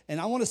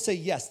 And I want to say,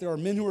 yes, there are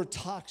men who are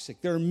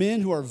toxic. There are men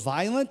who are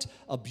violent,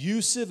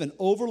 abusive, and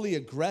overly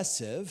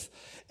aggressive.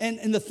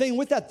 And the thing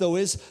with that, though,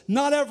 is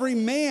not every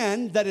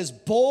man that is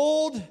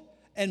bold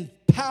and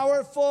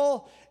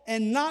powerful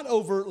and not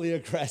overtly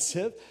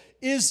aggressive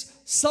is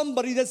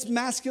somebody that's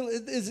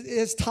masculine,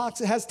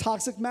 has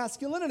toxic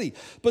masculinity.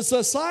 But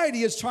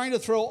society is trying to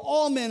throw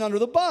all men under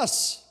the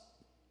bus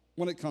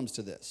when it comes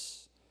to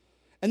this.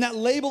 And that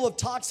label of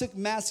toxic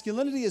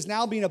masculinity is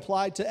now being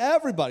applied to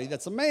everybody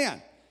that's a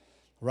man,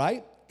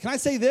 right? Can I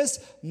say this?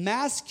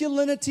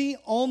 Masculinity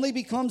only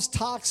becomes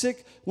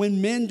toxic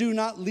when men do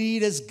not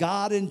lead as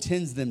God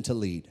intends them to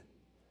lead.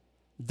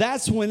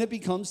 That's when it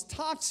becomes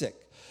toxic.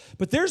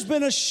 But there's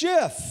been a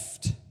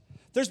shift.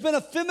 There's been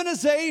a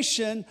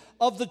feminization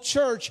of the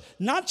church,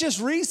 not just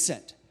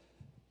recent,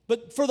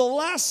 but for the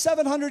last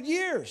 700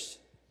 years.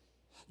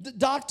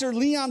 Dr.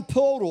 Leon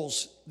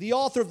Podles, the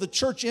author of The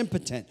Church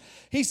Impotent,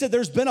 he said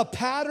there's been a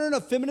pattern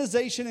of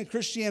feminization in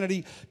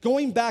Christianity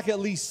going back at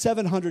least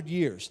 700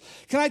 years.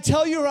 Can I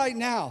tell you right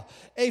now,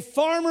 a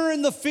farmer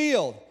in the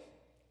field,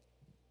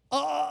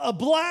 a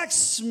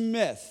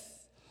blacksmith,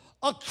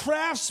 a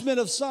craftsman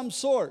of some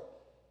sort,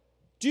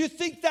 do you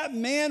think that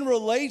man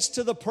relates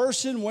to the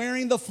person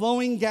wearing the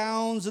flowing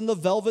gowns and the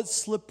velvet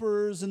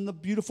slippers and the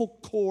beautiful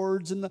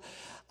cords?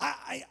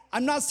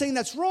 I'm not saying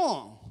that's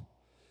wrong.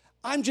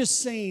 I'm just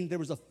saying there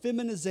was a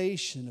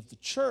feminization of the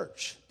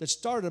church that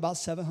started about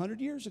 700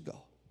 years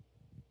ago.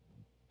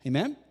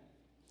 Amen?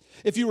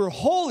 If you were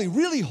holy,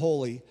 really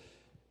holy,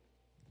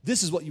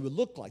 this is what you would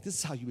look like. This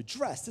is how you would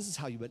dress. This is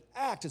how you would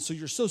act. And so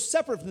you're so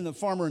separate from the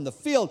farmer in the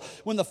field,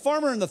 when the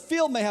farmer in the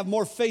field may have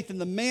more faith than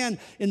the man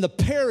in the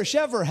parish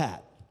ever had.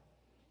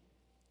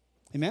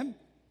 Amen?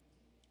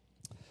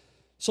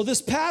 So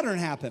this pattern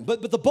happened.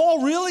 But the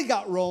ball really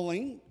got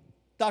rolling,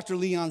 Dr.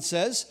 Leon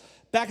says,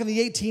 back in the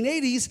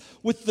 1880s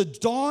with the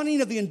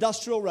dawning of the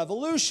Industrial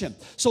Revolution.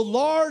 So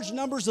large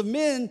numbers of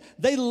men,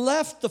 they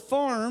left the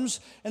farms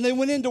and they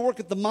went in to work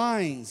at the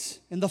mines,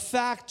 in the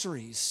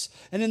factories,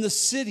 and in the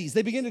cities.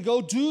 They began to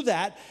go do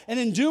that, and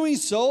in doing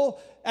so,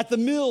 at the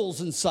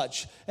mills and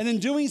such. And in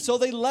doing so,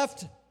 they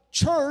left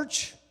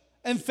church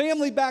and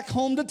family back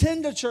home to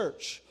tend to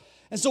church.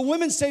 And so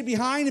women stayed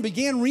behind and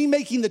began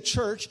remaking the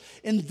church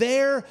in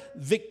their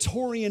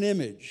Victorian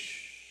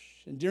image.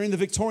 And during the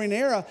Victorian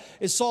era,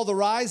 it saw the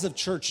rise of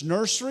church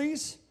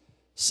nurseries,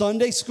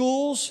 Sunday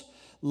schools,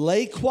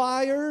 lay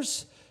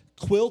choirs,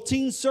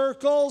 quilting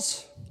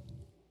circles.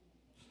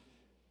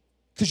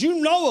 Because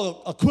you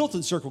know a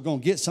quilting circle going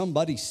to get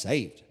somebody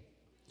saved.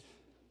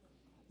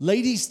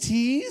 Ladies'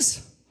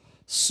 teas,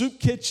 soup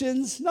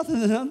kitchens,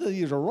 none of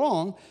these are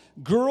wrong.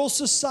 Girls'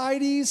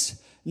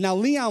 societies. Now,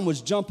 Leon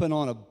was jumping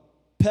on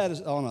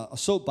a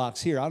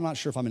soapbox here. I'm not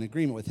sure if I'm in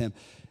agreement with him.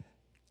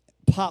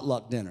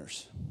 Potluck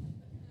dinners.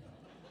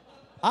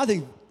 I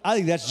think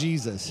that's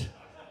Jesus.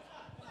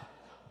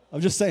 I'm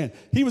just saying,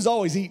 he was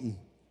always eating,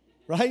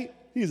 right?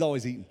 He was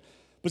always eating.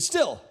 But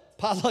still,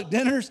 potluck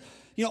dinners,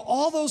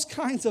 all those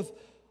kinds of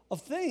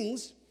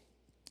things,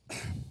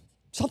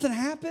 something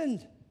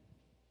happened.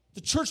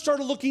 The church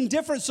started looking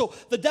different. So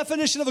the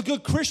definition of a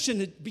good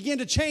Christian began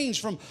to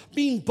change from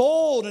being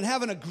bold and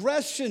having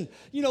aggression,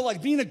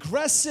 like being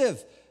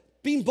aggressive.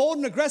 Being bold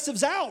and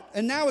aggressive's out.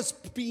 And now it's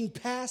being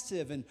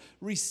passive and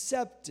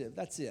receptive.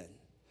 That's it.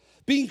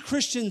 Being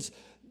Christians,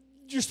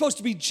 you're supposed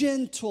to be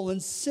gentle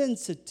and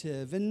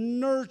sensitive and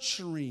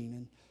nurturing.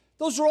 And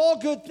those are all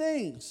good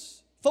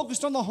things.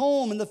 Focused on the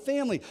home and the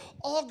family.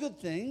 All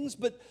good things.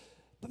 But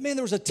man,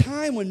 there was a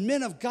time when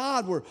men of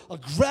God were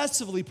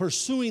aggressively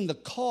pursuing the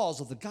cause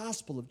of the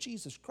gospel of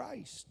Jesus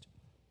Christ.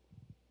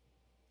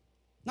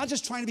 Not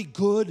just trying to be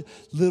good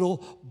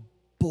little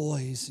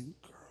boys and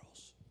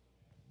girls.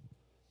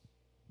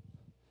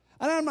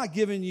 And I'm not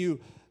giving you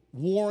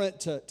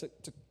warrant to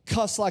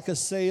cuss like a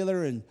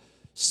sailor and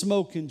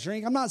smoke and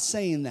drink. I'm not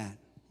saying that,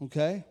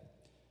 okay?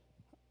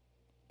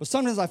 But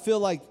sometimes I feel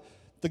like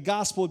the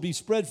gospel would be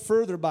spread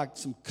further by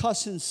some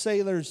cussing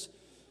sailors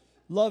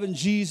loving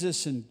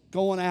Jesus and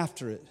going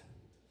after it.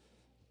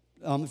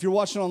 If you're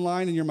watching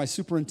online and you're my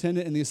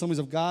superintendent in the Assemblies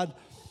of God,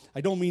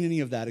 I don't mean any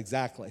of that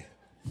exactly.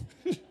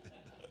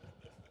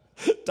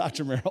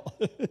 Dr. Merrill.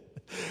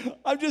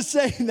 I'm just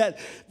saying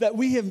that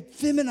we have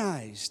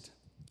feminized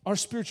our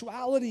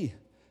spirituality.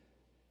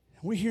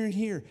 We're hearing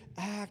here,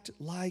 act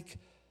like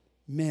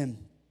men.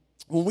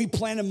 When we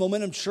planted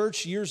Momentum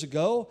Church years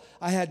ago,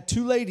 I had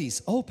two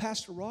ladies. Oh,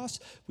 Pastor Ross,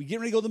 we get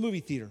ready to go to the movie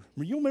theater.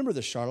 You remember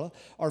this, Charlotte.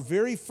 Our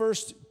very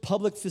first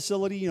public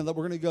facility, that we're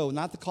going to go,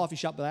 not the coffee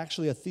shop, but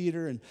actually a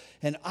theater.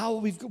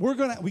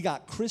 We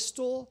got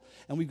crystal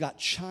and we've got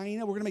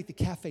china. We're going to make the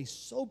cafe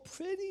so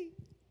pretty.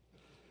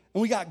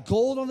 And we got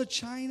gold on the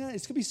china.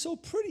 It's going to be so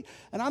pretty.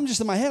 And I'm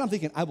just in my head, I'm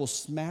thinking, I will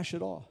smash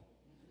it all.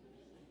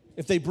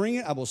 If they bring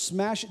it, I will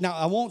smash it. Now,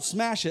 I won't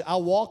smash it.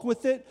 I'll walk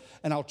with it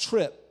and I'll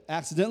trip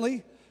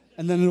accidentally.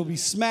 And then it'll be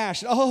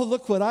smashed. Oh,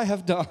 look what I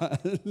have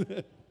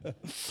done.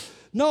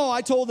 No,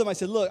 I told them, I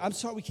said, look, I'm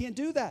sorry, we can't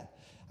do that.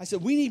 I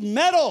said, we need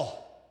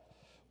metal.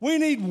 We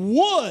need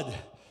wood.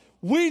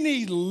 We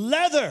need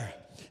leather.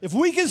 If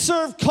we can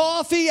serve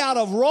coffee out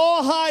of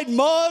rawhide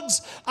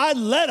mugs,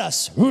 let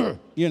us,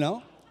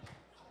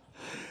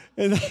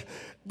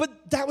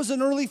 But that was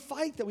an early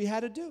fight that we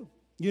had to do,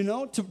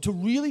 to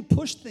really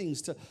push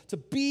things, to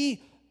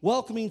be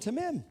welcoming to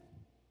men.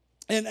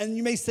 And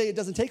you may say it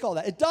doesn't take all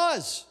that. It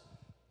does.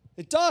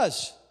 It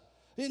does.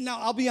 Now,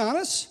 I'll be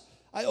honest,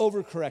 I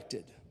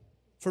overcorrected.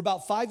 For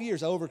about 5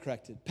 years, I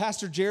overcorrected.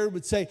 Pastor Jared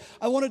would say,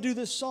 I want to do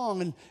this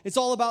song, and it's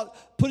all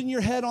about putting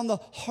your head on the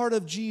heart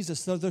of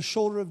Jesus, the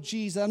shoulder of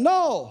Jesus.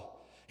 No,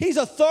 he's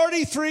a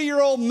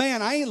 33-year-old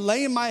man. I ain't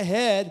laying my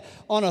head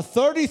on a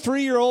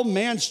 33-year-old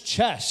man's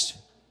chest.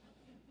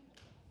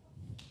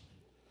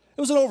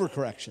 It was an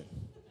overcorrection.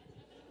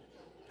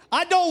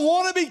 I don't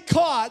want to be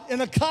caught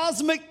in a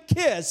cosmic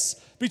kiss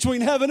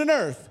between heaven and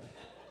earth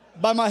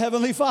by my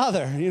Heavenly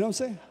Father. You know what I'm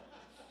saying?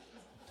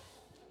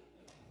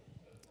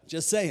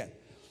 Just saying.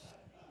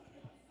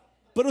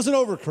 But it was an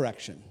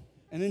overcorrection.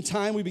 And in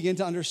time, we began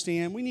to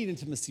understand we need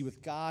intimacy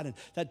with God, and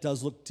that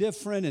does look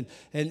different.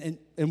 And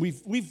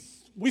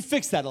we've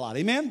fixed that a lot.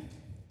 Amen?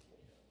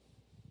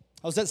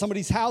 I was at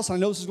somebody's house. I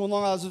know this is going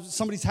long. I was at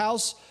somebody's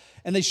house,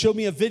 and they showed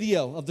me a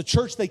video of the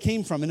church they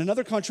came from in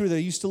another country where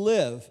they used to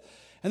live.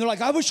 And they're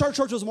like, I wish our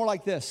church was more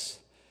like this.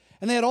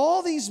 And they had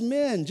all these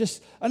men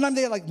and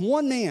they had like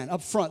one man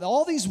up front,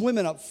 all these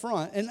women up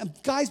front. And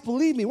guys,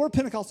 believe me, we're a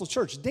Pentecostal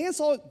church. Dance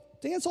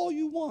all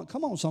you want.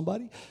 Come on,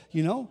 somebody.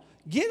 Get on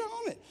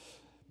it.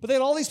 But they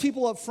had all these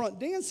people up front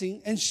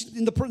dancing, and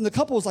the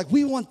couple was like,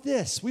 we want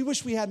this. We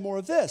wish we had more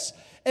of this.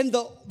 And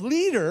the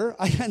leader,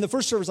 in the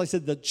first service I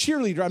said the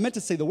cheerleader, I meant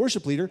to say the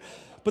worship leader,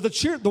 but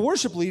the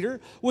worship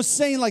leader was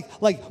saying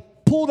like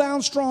pull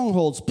down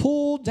strongholds,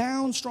 pull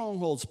down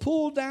strongholds,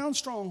 pull down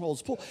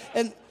strongholds, pull.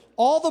 And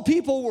all the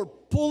people were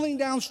pulling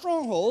down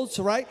strongholds,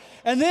 right?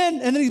 And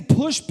then he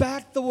pushed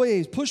back the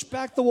waves, pushed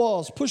back the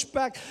walls, pushed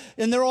back,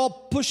 and they're all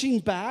pushing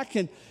back.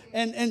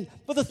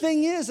 But the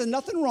thing is, and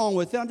nothing wrong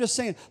with it, I'm just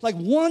saying, like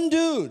one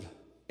dude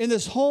in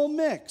this whole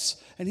mix,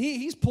 and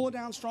he's pulling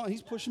down strong,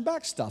 he's pushing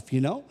back stuff,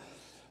 you know?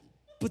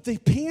 But they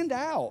panned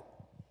out,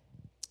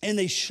 and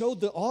they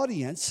showed the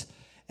audience,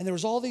 and there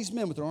was all these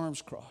men with their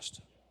arms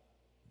crossed.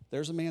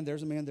 There's a man,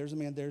 there's a man, there's a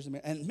man, there's a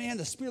man. And man,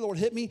 the Spirit of the Lord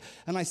hit me.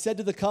 And I said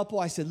to the couple,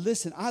 I said,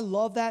 listen, I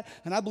love that.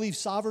 And I believe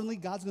sovereignly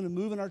God's going to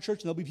move in our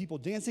church and there'll be people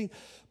dancing.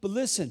 But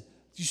listen,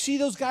 you see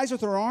those guys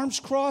with their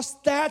arms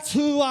crossed? That's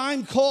who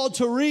I'm called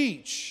to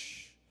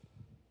reach.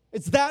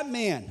 It's that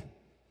man.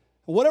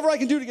 Whatever I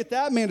can do to get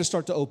that man to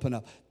start to open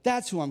up,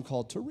 that's who I'm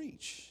called to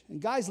reach. And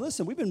guys,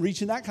 listen, we've been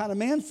reaching that kind of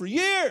man for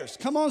years.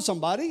 Come on,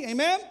 somebody.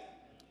 Amen?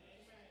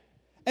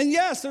 And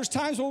yes, there's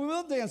times when we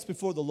will dance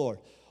before the Lord.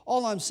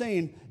 All I'm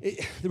saying,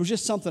 there was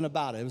just something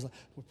about it. It was like,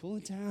 we're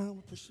pulling down,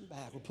 we're pushing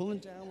back. We're pulling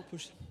down, we're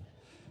pushing.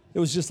 It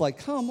was just like,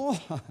 come on.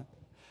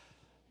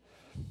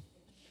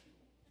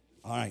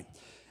 All right.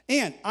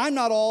 And I'm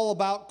not all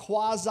about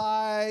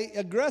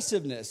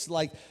quasi-aggressiveness.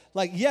 Like,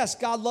 yes,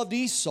 God loved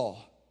Esau,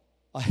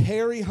 a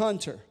hairy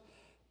hunter,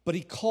 but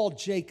he called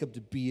Jacob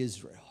to be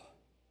Israel.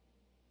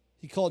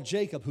 He called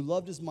Jacob, who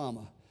loved his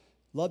mama,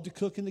 loved to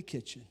cook in the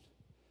kitchen,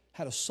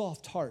 had a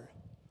soft heart,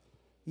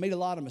 made a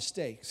lot of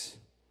mistakes.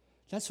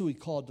 That's who he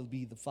called to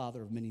be the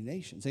father of many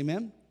nations.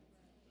 Amen?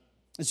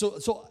 And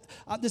so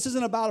this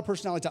isn't about a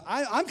personality type.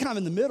 I'm kind of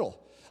in the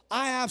middle.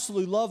 I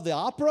absolutely love the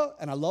opera,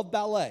 and I love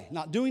ballet.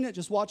 Not doing it,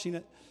 just watching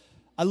it.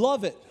 I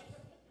love it.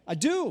 I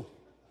do.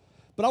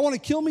 But I want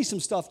to kill me some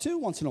stuff, too,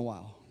 once in a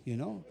while, you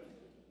know.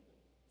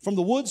 From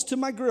the woods to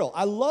my grill.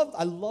 I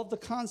love the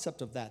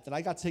concept of that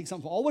I got to take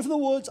something all the way from the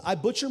woods. I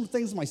butcher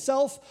things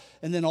myself,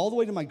 and then all the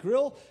way to my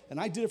grill, and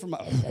I did it for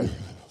my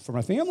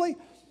family.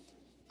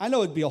 I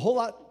know it'd be a whole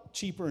lot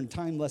cheaper and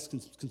time less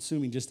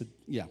consuming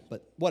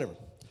but whatever.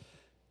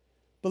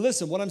 But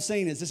listen, what I'm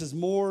saying is this is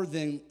more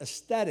than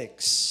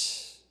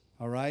aesthetics,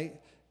 all right?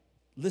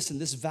 Listen,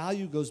 this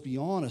value goes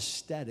beyond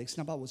aesthetics,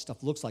 not about what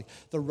stuff looks like.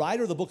 The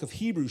writer of the book of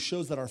Hebrews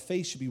shows that our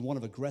faith should be one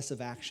of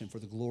aggressive action for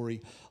the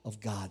glory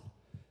of God.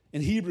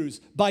 In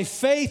Hebrews, by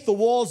faith the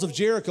walls of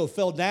Jericho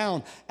fell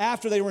down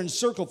after they were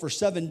encircled for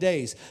 7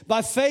 days.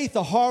 By faith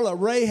the harlot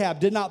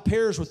Rahab did not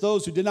perish with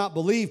those who did not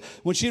believe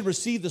when she had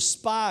received the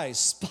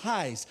spies,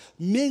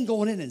 men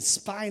going in and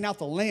spying out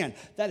the land.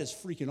 That is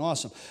freaking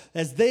awesome.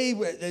 As they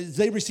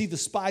received the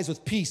spies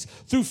with peace.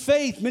 Through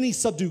faith many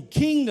subdued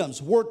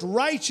kingdoms, worked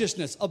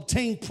righteousness,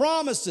 obtained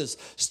promises,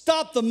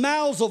 stopped the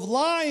mouths of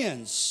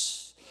lions,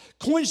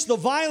 quenched the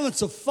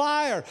violence of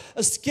fire,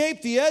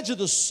 escaped the edge of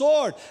the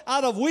sword,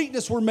 out of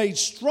weakness were made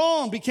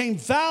strong, became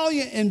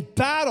valiant in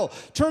battle,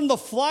 turned the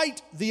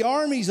flight the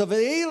armies of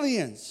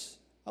aliens.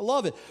 I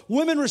love it.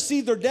 Women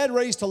received their dead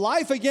raised to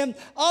life again.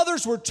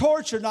 Others were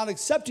tortured, not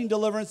accepting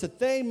deliverance, that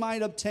they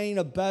might obtain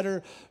a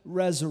better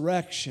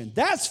resurrection.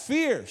 That's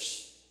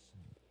fierce.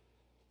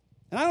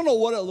 And I don't know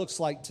what it looks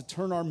like to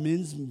turn our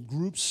men's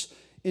groups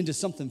into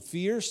something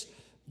fierce,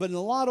 but in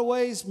a lot of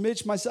ways,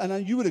 Mitch, myself,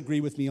 and you would agree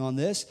with me on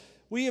this,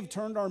 we have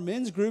turned our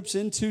men's groups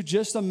into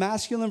just a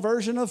masculine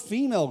version of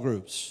female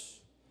groups.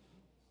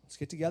 Let's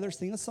get together,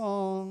 sing a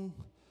song.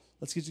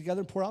 Let's get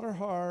together and pour out our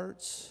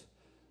hearts.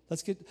 I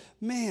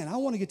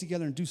want to get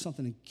together and do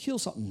something and kill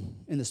something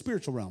in the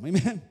spiritual realm.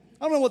 Amen?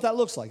 I don't know what that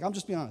looks like. I'm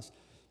just being honest.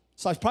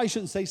 So I probably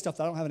shouldn't say stuff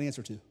that I don't have an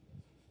answer to.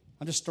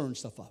 I'm just stirring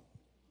stuff up.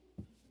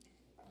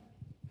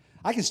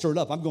 I can stir it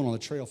up. I'm going on the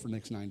trail for the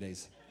next 9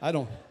 days.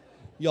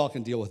 Y'all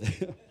can deal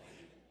with it.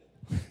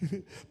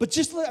 But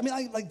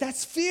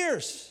that's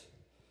fierce.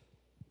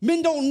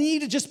 Men don't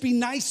need to just be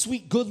nice,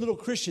 sweet, good little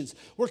Christians.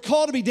 We're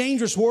called to be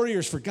dangerous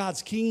warriors for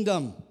God's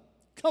kingdom.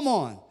 Come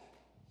on.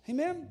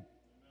 Amen?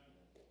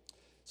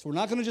 So we're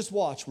not going to just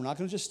watch. We're not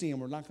going to just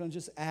stand. We're not going to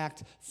just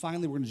act.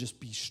 Finally, we're going to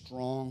just be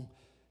strong.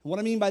 And what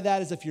I mean by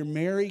that is if you're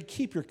married,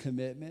 keep your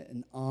commitment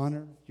and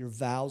honor your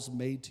vows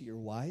made to your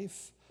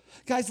wife.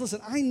 Guys, listen,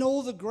 I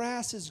know the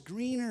grass is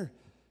greener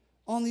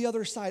on the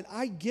other side.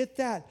 I get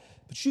that.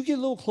 But you get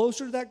a little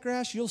closer to that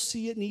grass, you'll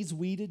see it needs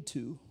weeded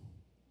too.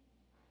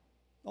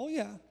 Oh,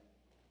 yeah.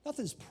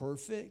 Nothing's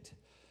perfect.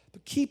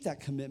 But keep that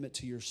commitment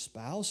to your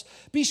spouse.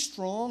 Be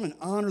strong and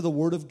honor the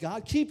word of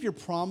God. Keep your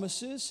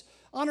promises.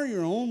 Honor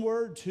your own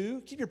word,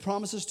 too. Keep your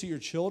promises to your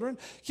children.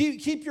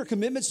 Keep your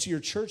commitments to your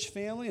church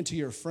family and to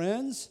your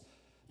friends.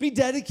 Be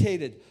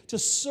dedicated to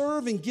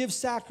serve and give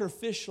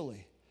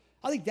sacrificially.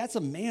 I think that's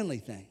a manly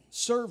thing.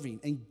 Serving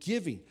and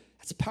giving.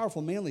 That's a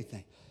powerful manly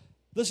thing.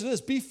 Listen to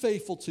this. Be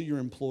faithful to your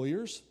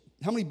employers.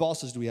 How many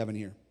bosses do we have in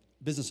here?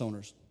 Business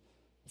owners?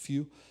 A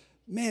few.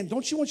 Man,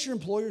 don't you want your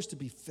employers to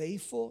be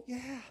faithful?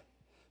 Yeah.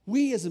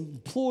 We as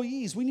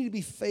employees, we need to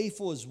be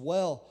faithful as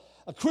well.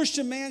 A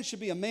Christian man should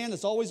be a man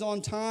that's always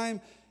on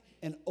time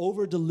and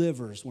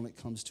over-delivers when it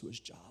comes to his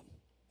job.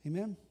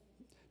 Amen?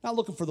 Not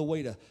looking for the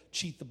way to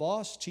cheat the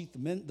boss, cheat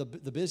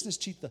the business,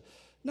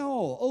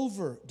 no,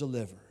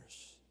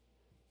 over-delivers.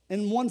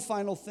 And one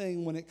final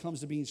thing when it comes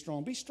to being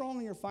strong, be strong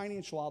in your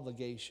financial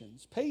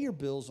obligations. Pay your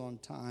bills on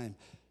time.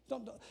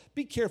 Don't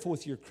be careful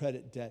with your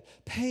credit debt.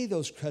 Pay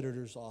those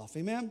creditors off.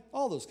 Amen?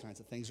 All those kinds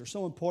of things are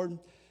so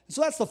important. And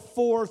so that's the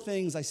four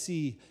things I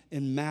see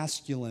in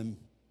masculine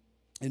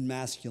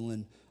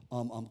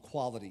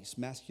qualities,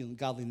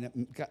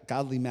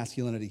 godly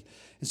masculinity.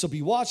 And so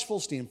be watchful,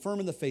 stand firm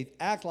in the faith,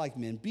 act like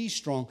men, be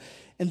strong.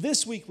 And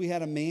this week we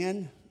had a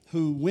man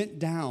who went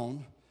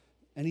down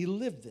and he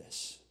lived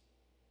this.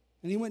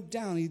 And he went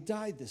down, he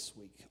died this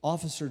week.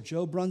 Officer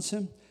Joe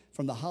Brunson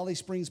from the Holly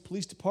Springs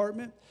Police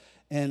Department.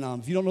 And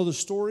if you don't know the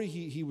story,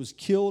 he was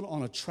killed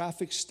on a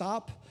traffic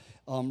stop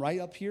right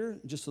up here,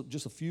 just a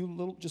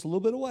little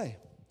bit away.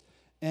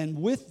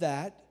 And with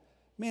that,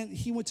 man,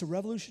 he went to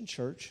Revolution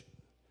Church.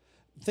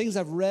 Things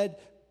I've read,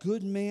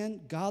 good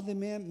man, godly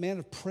man, man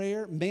of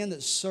prayer, man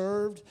that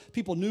served.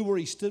 People knew where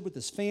he stood with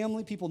his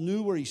family. People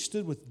knew where he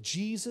stood with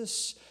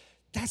Jesus.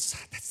 That's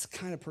the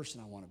kind of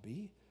person I want to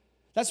be.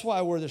 That's why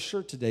I wear this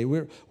shirt today.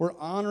 We're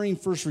honoring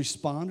first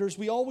responders.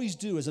 We always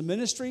do. As a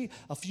ministry,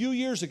 a few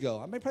years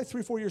ago, probably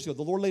 3 or 4 years ago,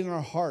 the Lord laid in our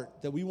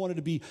heart that we wanted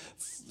to be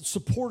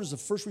supporters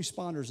of first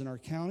responders in our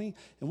county,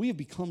 and we have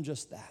become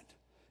just that.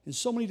 In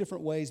so many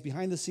different ways,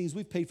 behind the scenes,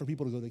 we've paid for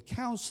people to go to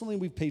counseling.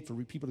 We've paid for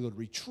people to go to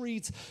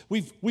retreats.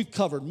 We've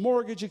covered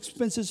mortgage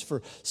expenses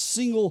for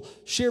single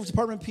sheriff's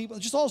department people,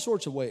 just all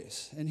sorts of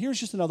ways. And here's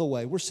just another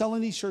way. We're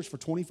selling these shirts for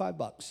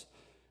 $25.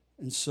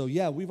 And so,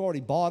 yeah, we've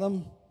already bought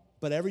them.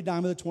 But every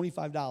dime of the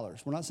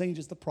 $25, we're not saying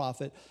just the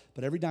profit,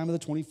 but every dime of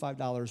the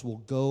 $25 will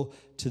go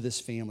to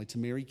this family, to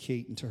Mary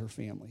Kate and to her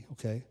family,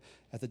 okay,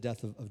 at the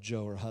death of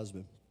Joe, her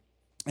husband.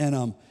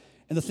 And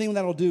the thing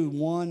that'll do,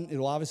 one,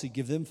 it'll obviously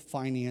give them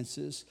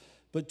finances,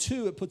 but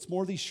two, it puts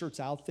more of these shirts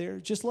out there,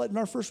 just letting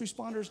our first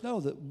responders know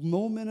that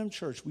Momentum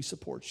Church, we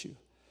support you.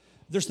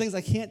 There's things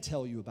I can't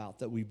tell you about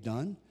that we've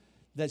done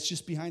that's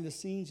just behind the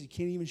scenes you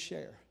can't even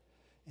share.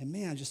 And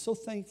man, I'm just so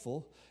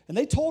thankful. And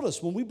they told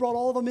us when we brought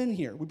all of them in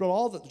here, we brought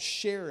all the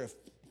sheriff,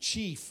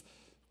 chief,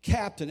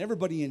 captain,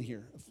 everybody in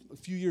here a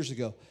few years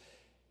ago,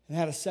 and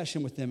had a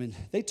session with them. And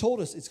they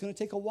told us it's going to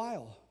take a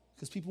while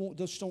because people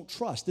just don't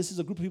trust. This is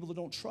a group of people that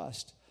don't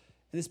trust.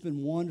 And it's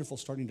been wonderful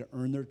starting to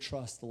earn their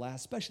trust,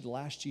 especially the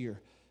last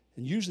year.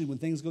 And usually when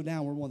things go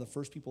down, we're one of the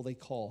first people they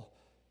call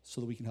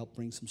so that we can help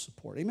bring some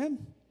support.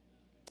 Amen?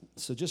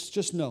 So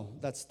just know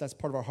that's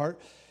part of our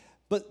heart.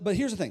 But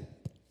here's the thing.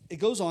 It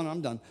goes on,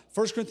 I'm done.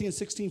 1 Corinthians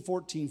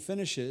 16:14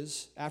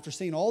 finishes, after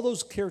saying all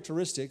those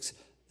characteristics,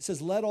 it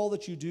says, let all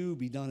that you do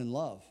be done in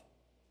love.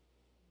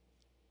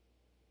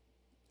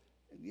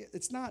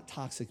 It's not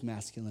toxic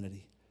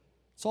masculinity.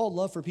 It's all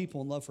love for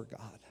people and love for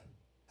God.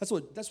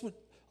 That's what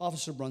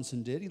Officer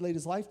Brunson did. He laid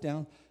his life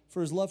down for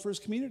his love for his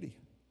community.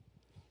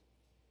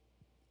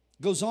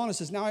 Goes on, it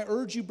says, now I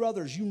urge you,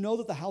 brothers, you know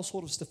that the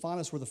household of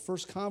Stephanas were the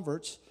first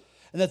converts,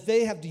 and that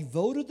they have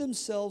devoted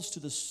themselves to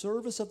the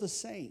service of the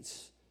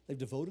saints. They've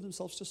devoted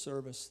themselves to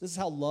service. This is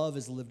how love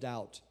is lived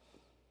out.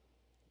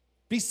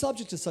 Be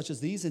subject to such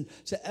as these and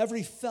to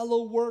every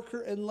fellow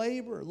worker and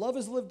laborer. Love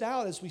is lived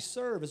out as we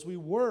serve, as we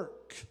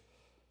work.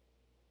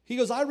 He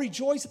goes, I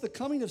rejoice at the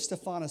coming of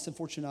Stephanas and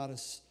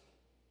Fortunatus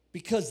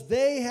because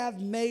they have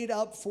made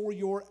up for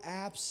your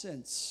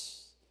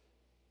absence.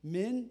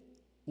 Men,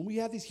 when we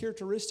have these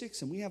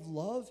characteristics and we have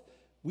love,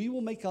 we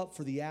will make up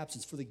for the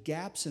absence, for the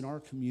gaps in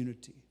our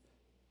community,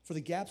 for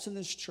the gaps in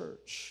this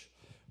church.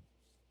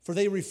 For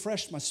they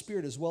refreshed my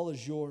spirit as well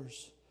as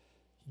yours.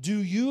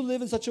 Do you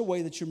live in such a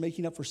way that you're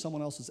making up for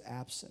someone else's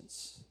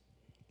absence?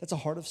 That's a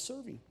heart of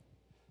serving.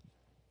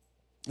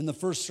 In the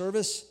first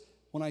service,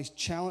 when I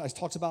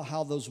talked about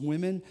how those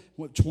women,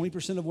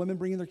 20% of women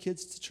bringing their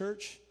kids to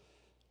church,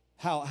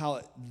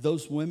 how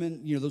those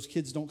women, those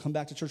kids don't come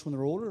back to church when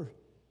they're older.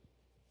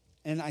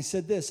 And I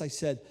said this,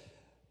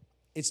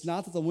 it's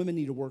not that the women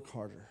need to work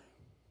harder.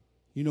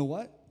 You know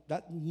what?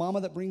 That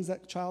mama that brings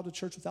that child to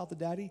church without the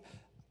daddy,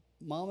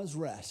 mama's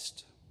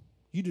rest.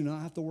 You do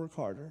not have to work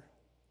harder.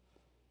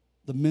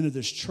 The men of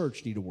this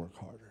church need to work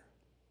harder.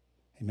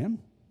 Amen?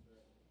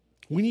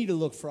 We need to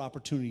look for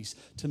opportunities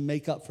to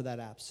make up for that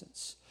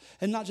absence.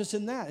 And not just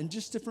in that, in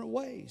just different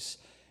ways.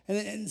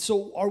 And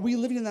so are we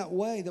living in that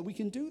way that we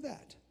can do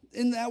that?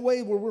 In that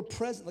way where we're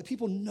present, like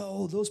people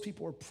know those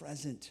people are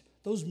present.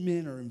 Those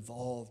men are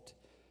involved.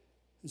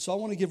 And so I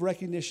want to give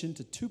recognition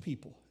to two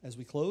people as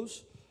we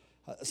close.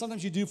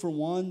 Sometimes you do for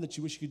one that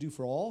you wish you could do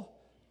for all.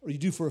 Or you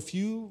do for a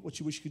few what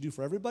you wish you could do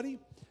for everybody.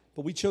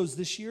 But we chose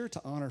this year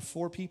to honor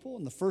 4 people.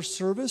 In the first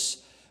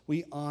service,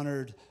 we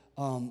honored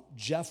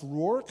Jeff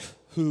Rourke,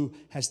 who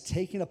has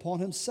taken upon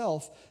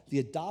himself the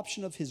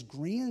adoption of his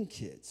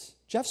grandkids.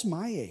 Jeff's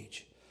my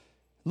age,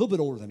 a little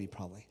bit older than me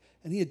probably.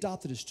 And he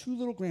adopted his 2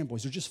 little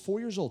grandboys. They're just 4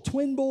 years old,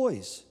 twin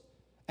boys,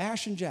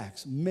 Ash and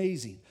Jax,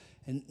 amazing.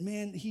 And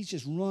man, he's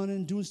just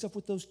running, doing stuff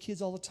with those kids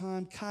all the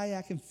time,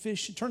 kayaking,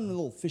 fishing, turning into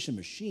little fishing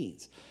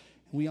machines.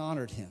 And we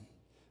honored him.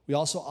 We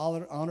also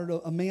honored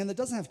a man that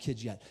doesn't have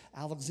kids yet,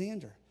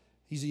 Alexander.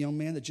 He's a young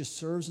man that just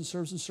serves and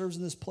serves and serves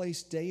in this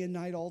place day and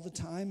night all the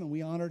time, and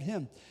we honored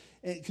him.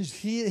 Because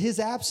his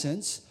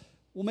absence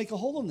will make a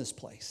hole in this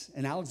place.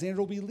 And Alexander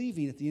will be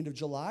leaving at the end of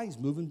July. He's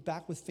moving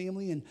back with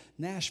family in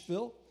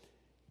Nashville.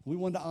 We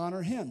wanted to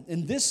honor him.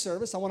 In this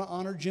service, I want to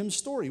honor Jim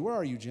Story. Where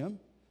are you, Jim?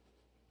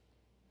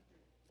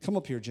 Come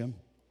up here, Jim.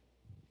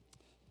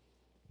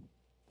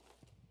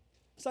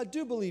 So I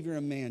do believe you're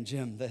a man,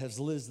 Jim, that has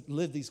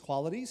lived these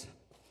qualities.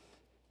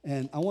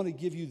 And I want to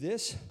give you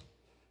this.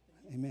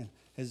 Amen.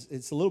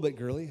 It's a little bit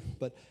girly,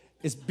 but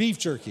it's beef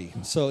jerky.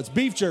 So it's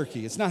beef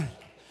jerky. It's not,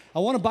 I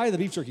want to buy the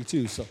beef jerky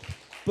too. So,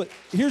 but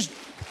here's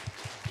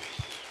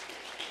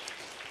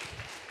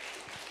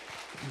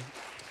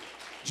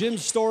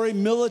Jim's Story,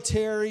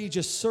 military,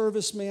 just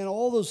serviceman,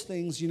 all those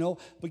things, you know.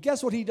 But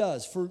guess what he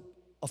does? For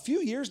a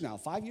few years now,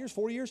 5 years,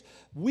 4 years,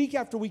 week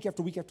after week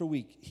after week after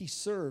week, he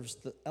serves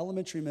the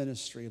elementary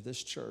ministry of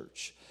this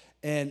church.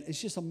 And it's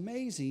just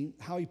amazing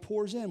how he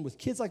pours in with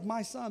kids like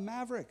my son,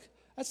 Maverick.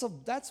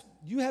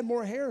 You had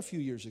more hair a few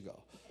years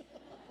ago.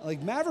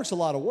 Like, Maverick's a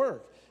lot of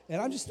work. And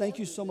I just thank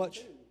you so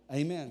much.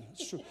 Amen.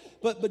 It's true.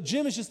 But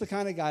Jim is just the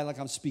kind of guy like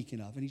I'm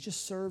speaking of. And he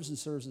just serves and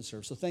serves and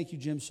serves. So thank you,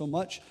 Jim, so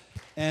much.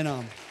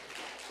 And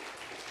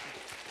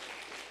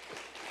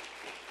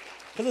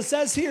because it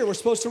says here we're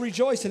supposed to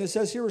rejoice, and it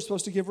says here we're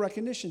supposed to give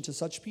recognition to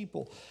such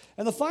people.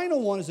 And the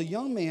final one is a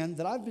young man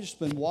that I've just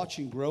been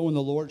watching grow in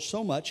the Lord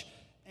so much.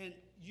 And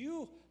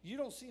you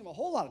don't see him a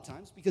whole lot of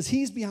times because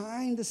he's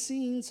behind the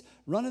scenes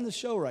running the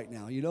show right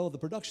now, you know, the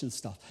production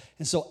stuff.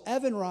 And so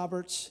Evan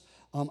Roberts,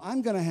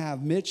 I'm going to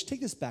have Mitch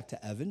take this back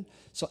to Evan.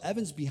 So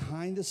Evan's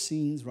behind the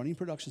scenes running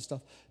production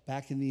stuff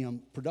back in the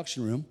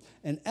production room.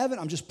 And Evan,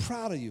 I'm just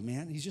proud of you,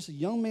 man. He's just a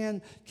young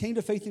man, came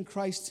to faith in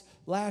Christ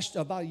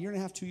about a year and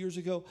a half, 2 years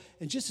ago,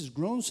 and just has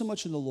grown so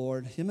much in the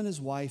Lord, him and his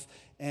wife.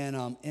 And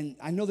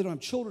I know they don't have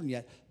children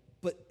yet,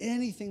 but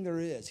anything there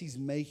is, he's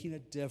making a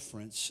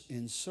difference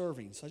in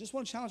serving. So I just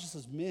want to challenge us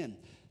as men.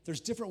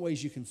 There's different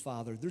ways you can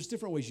father. There's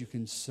different ways you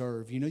can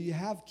serve. You know, you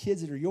have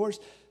kids that are yours,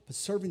 but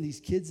serving these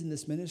kids in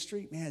this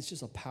ministry, man, it's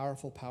just a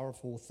powerful,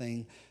 powerful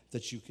thing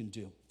that you can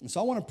do. And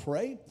so I want to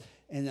pray,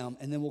 and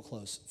then we'll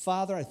close.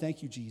 Father, I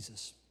thank you,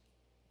 Jesus.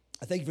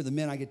 I thank you for the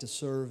men I get to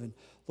serve. And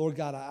Lord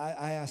God,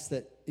 I ask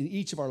that in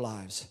each of our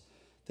lives,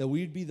 that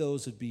we'd be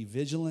those that would be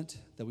vigilant,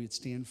 that we'd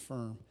stand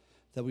firm,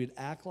 that we'd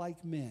act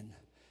like men,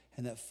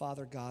 and that,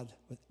 Father God,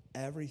 with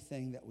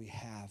everything that we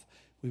have,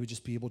 we would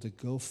just be able to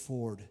go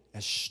forward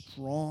as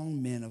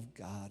strong men of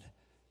God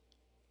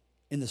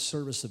in the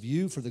service of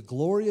you, for the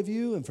glory of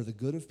you, and for the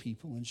good of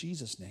people. In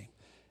Jesus' name,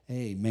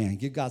 amen.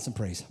 Give God some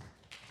praise.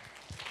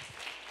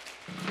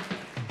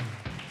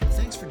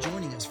 Thanks for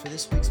joining us for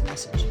this week's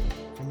message.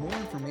 For more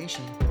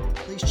information,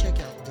 please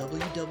check out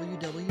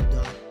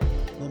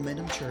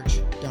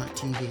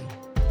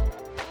www.momentumchurch.tv.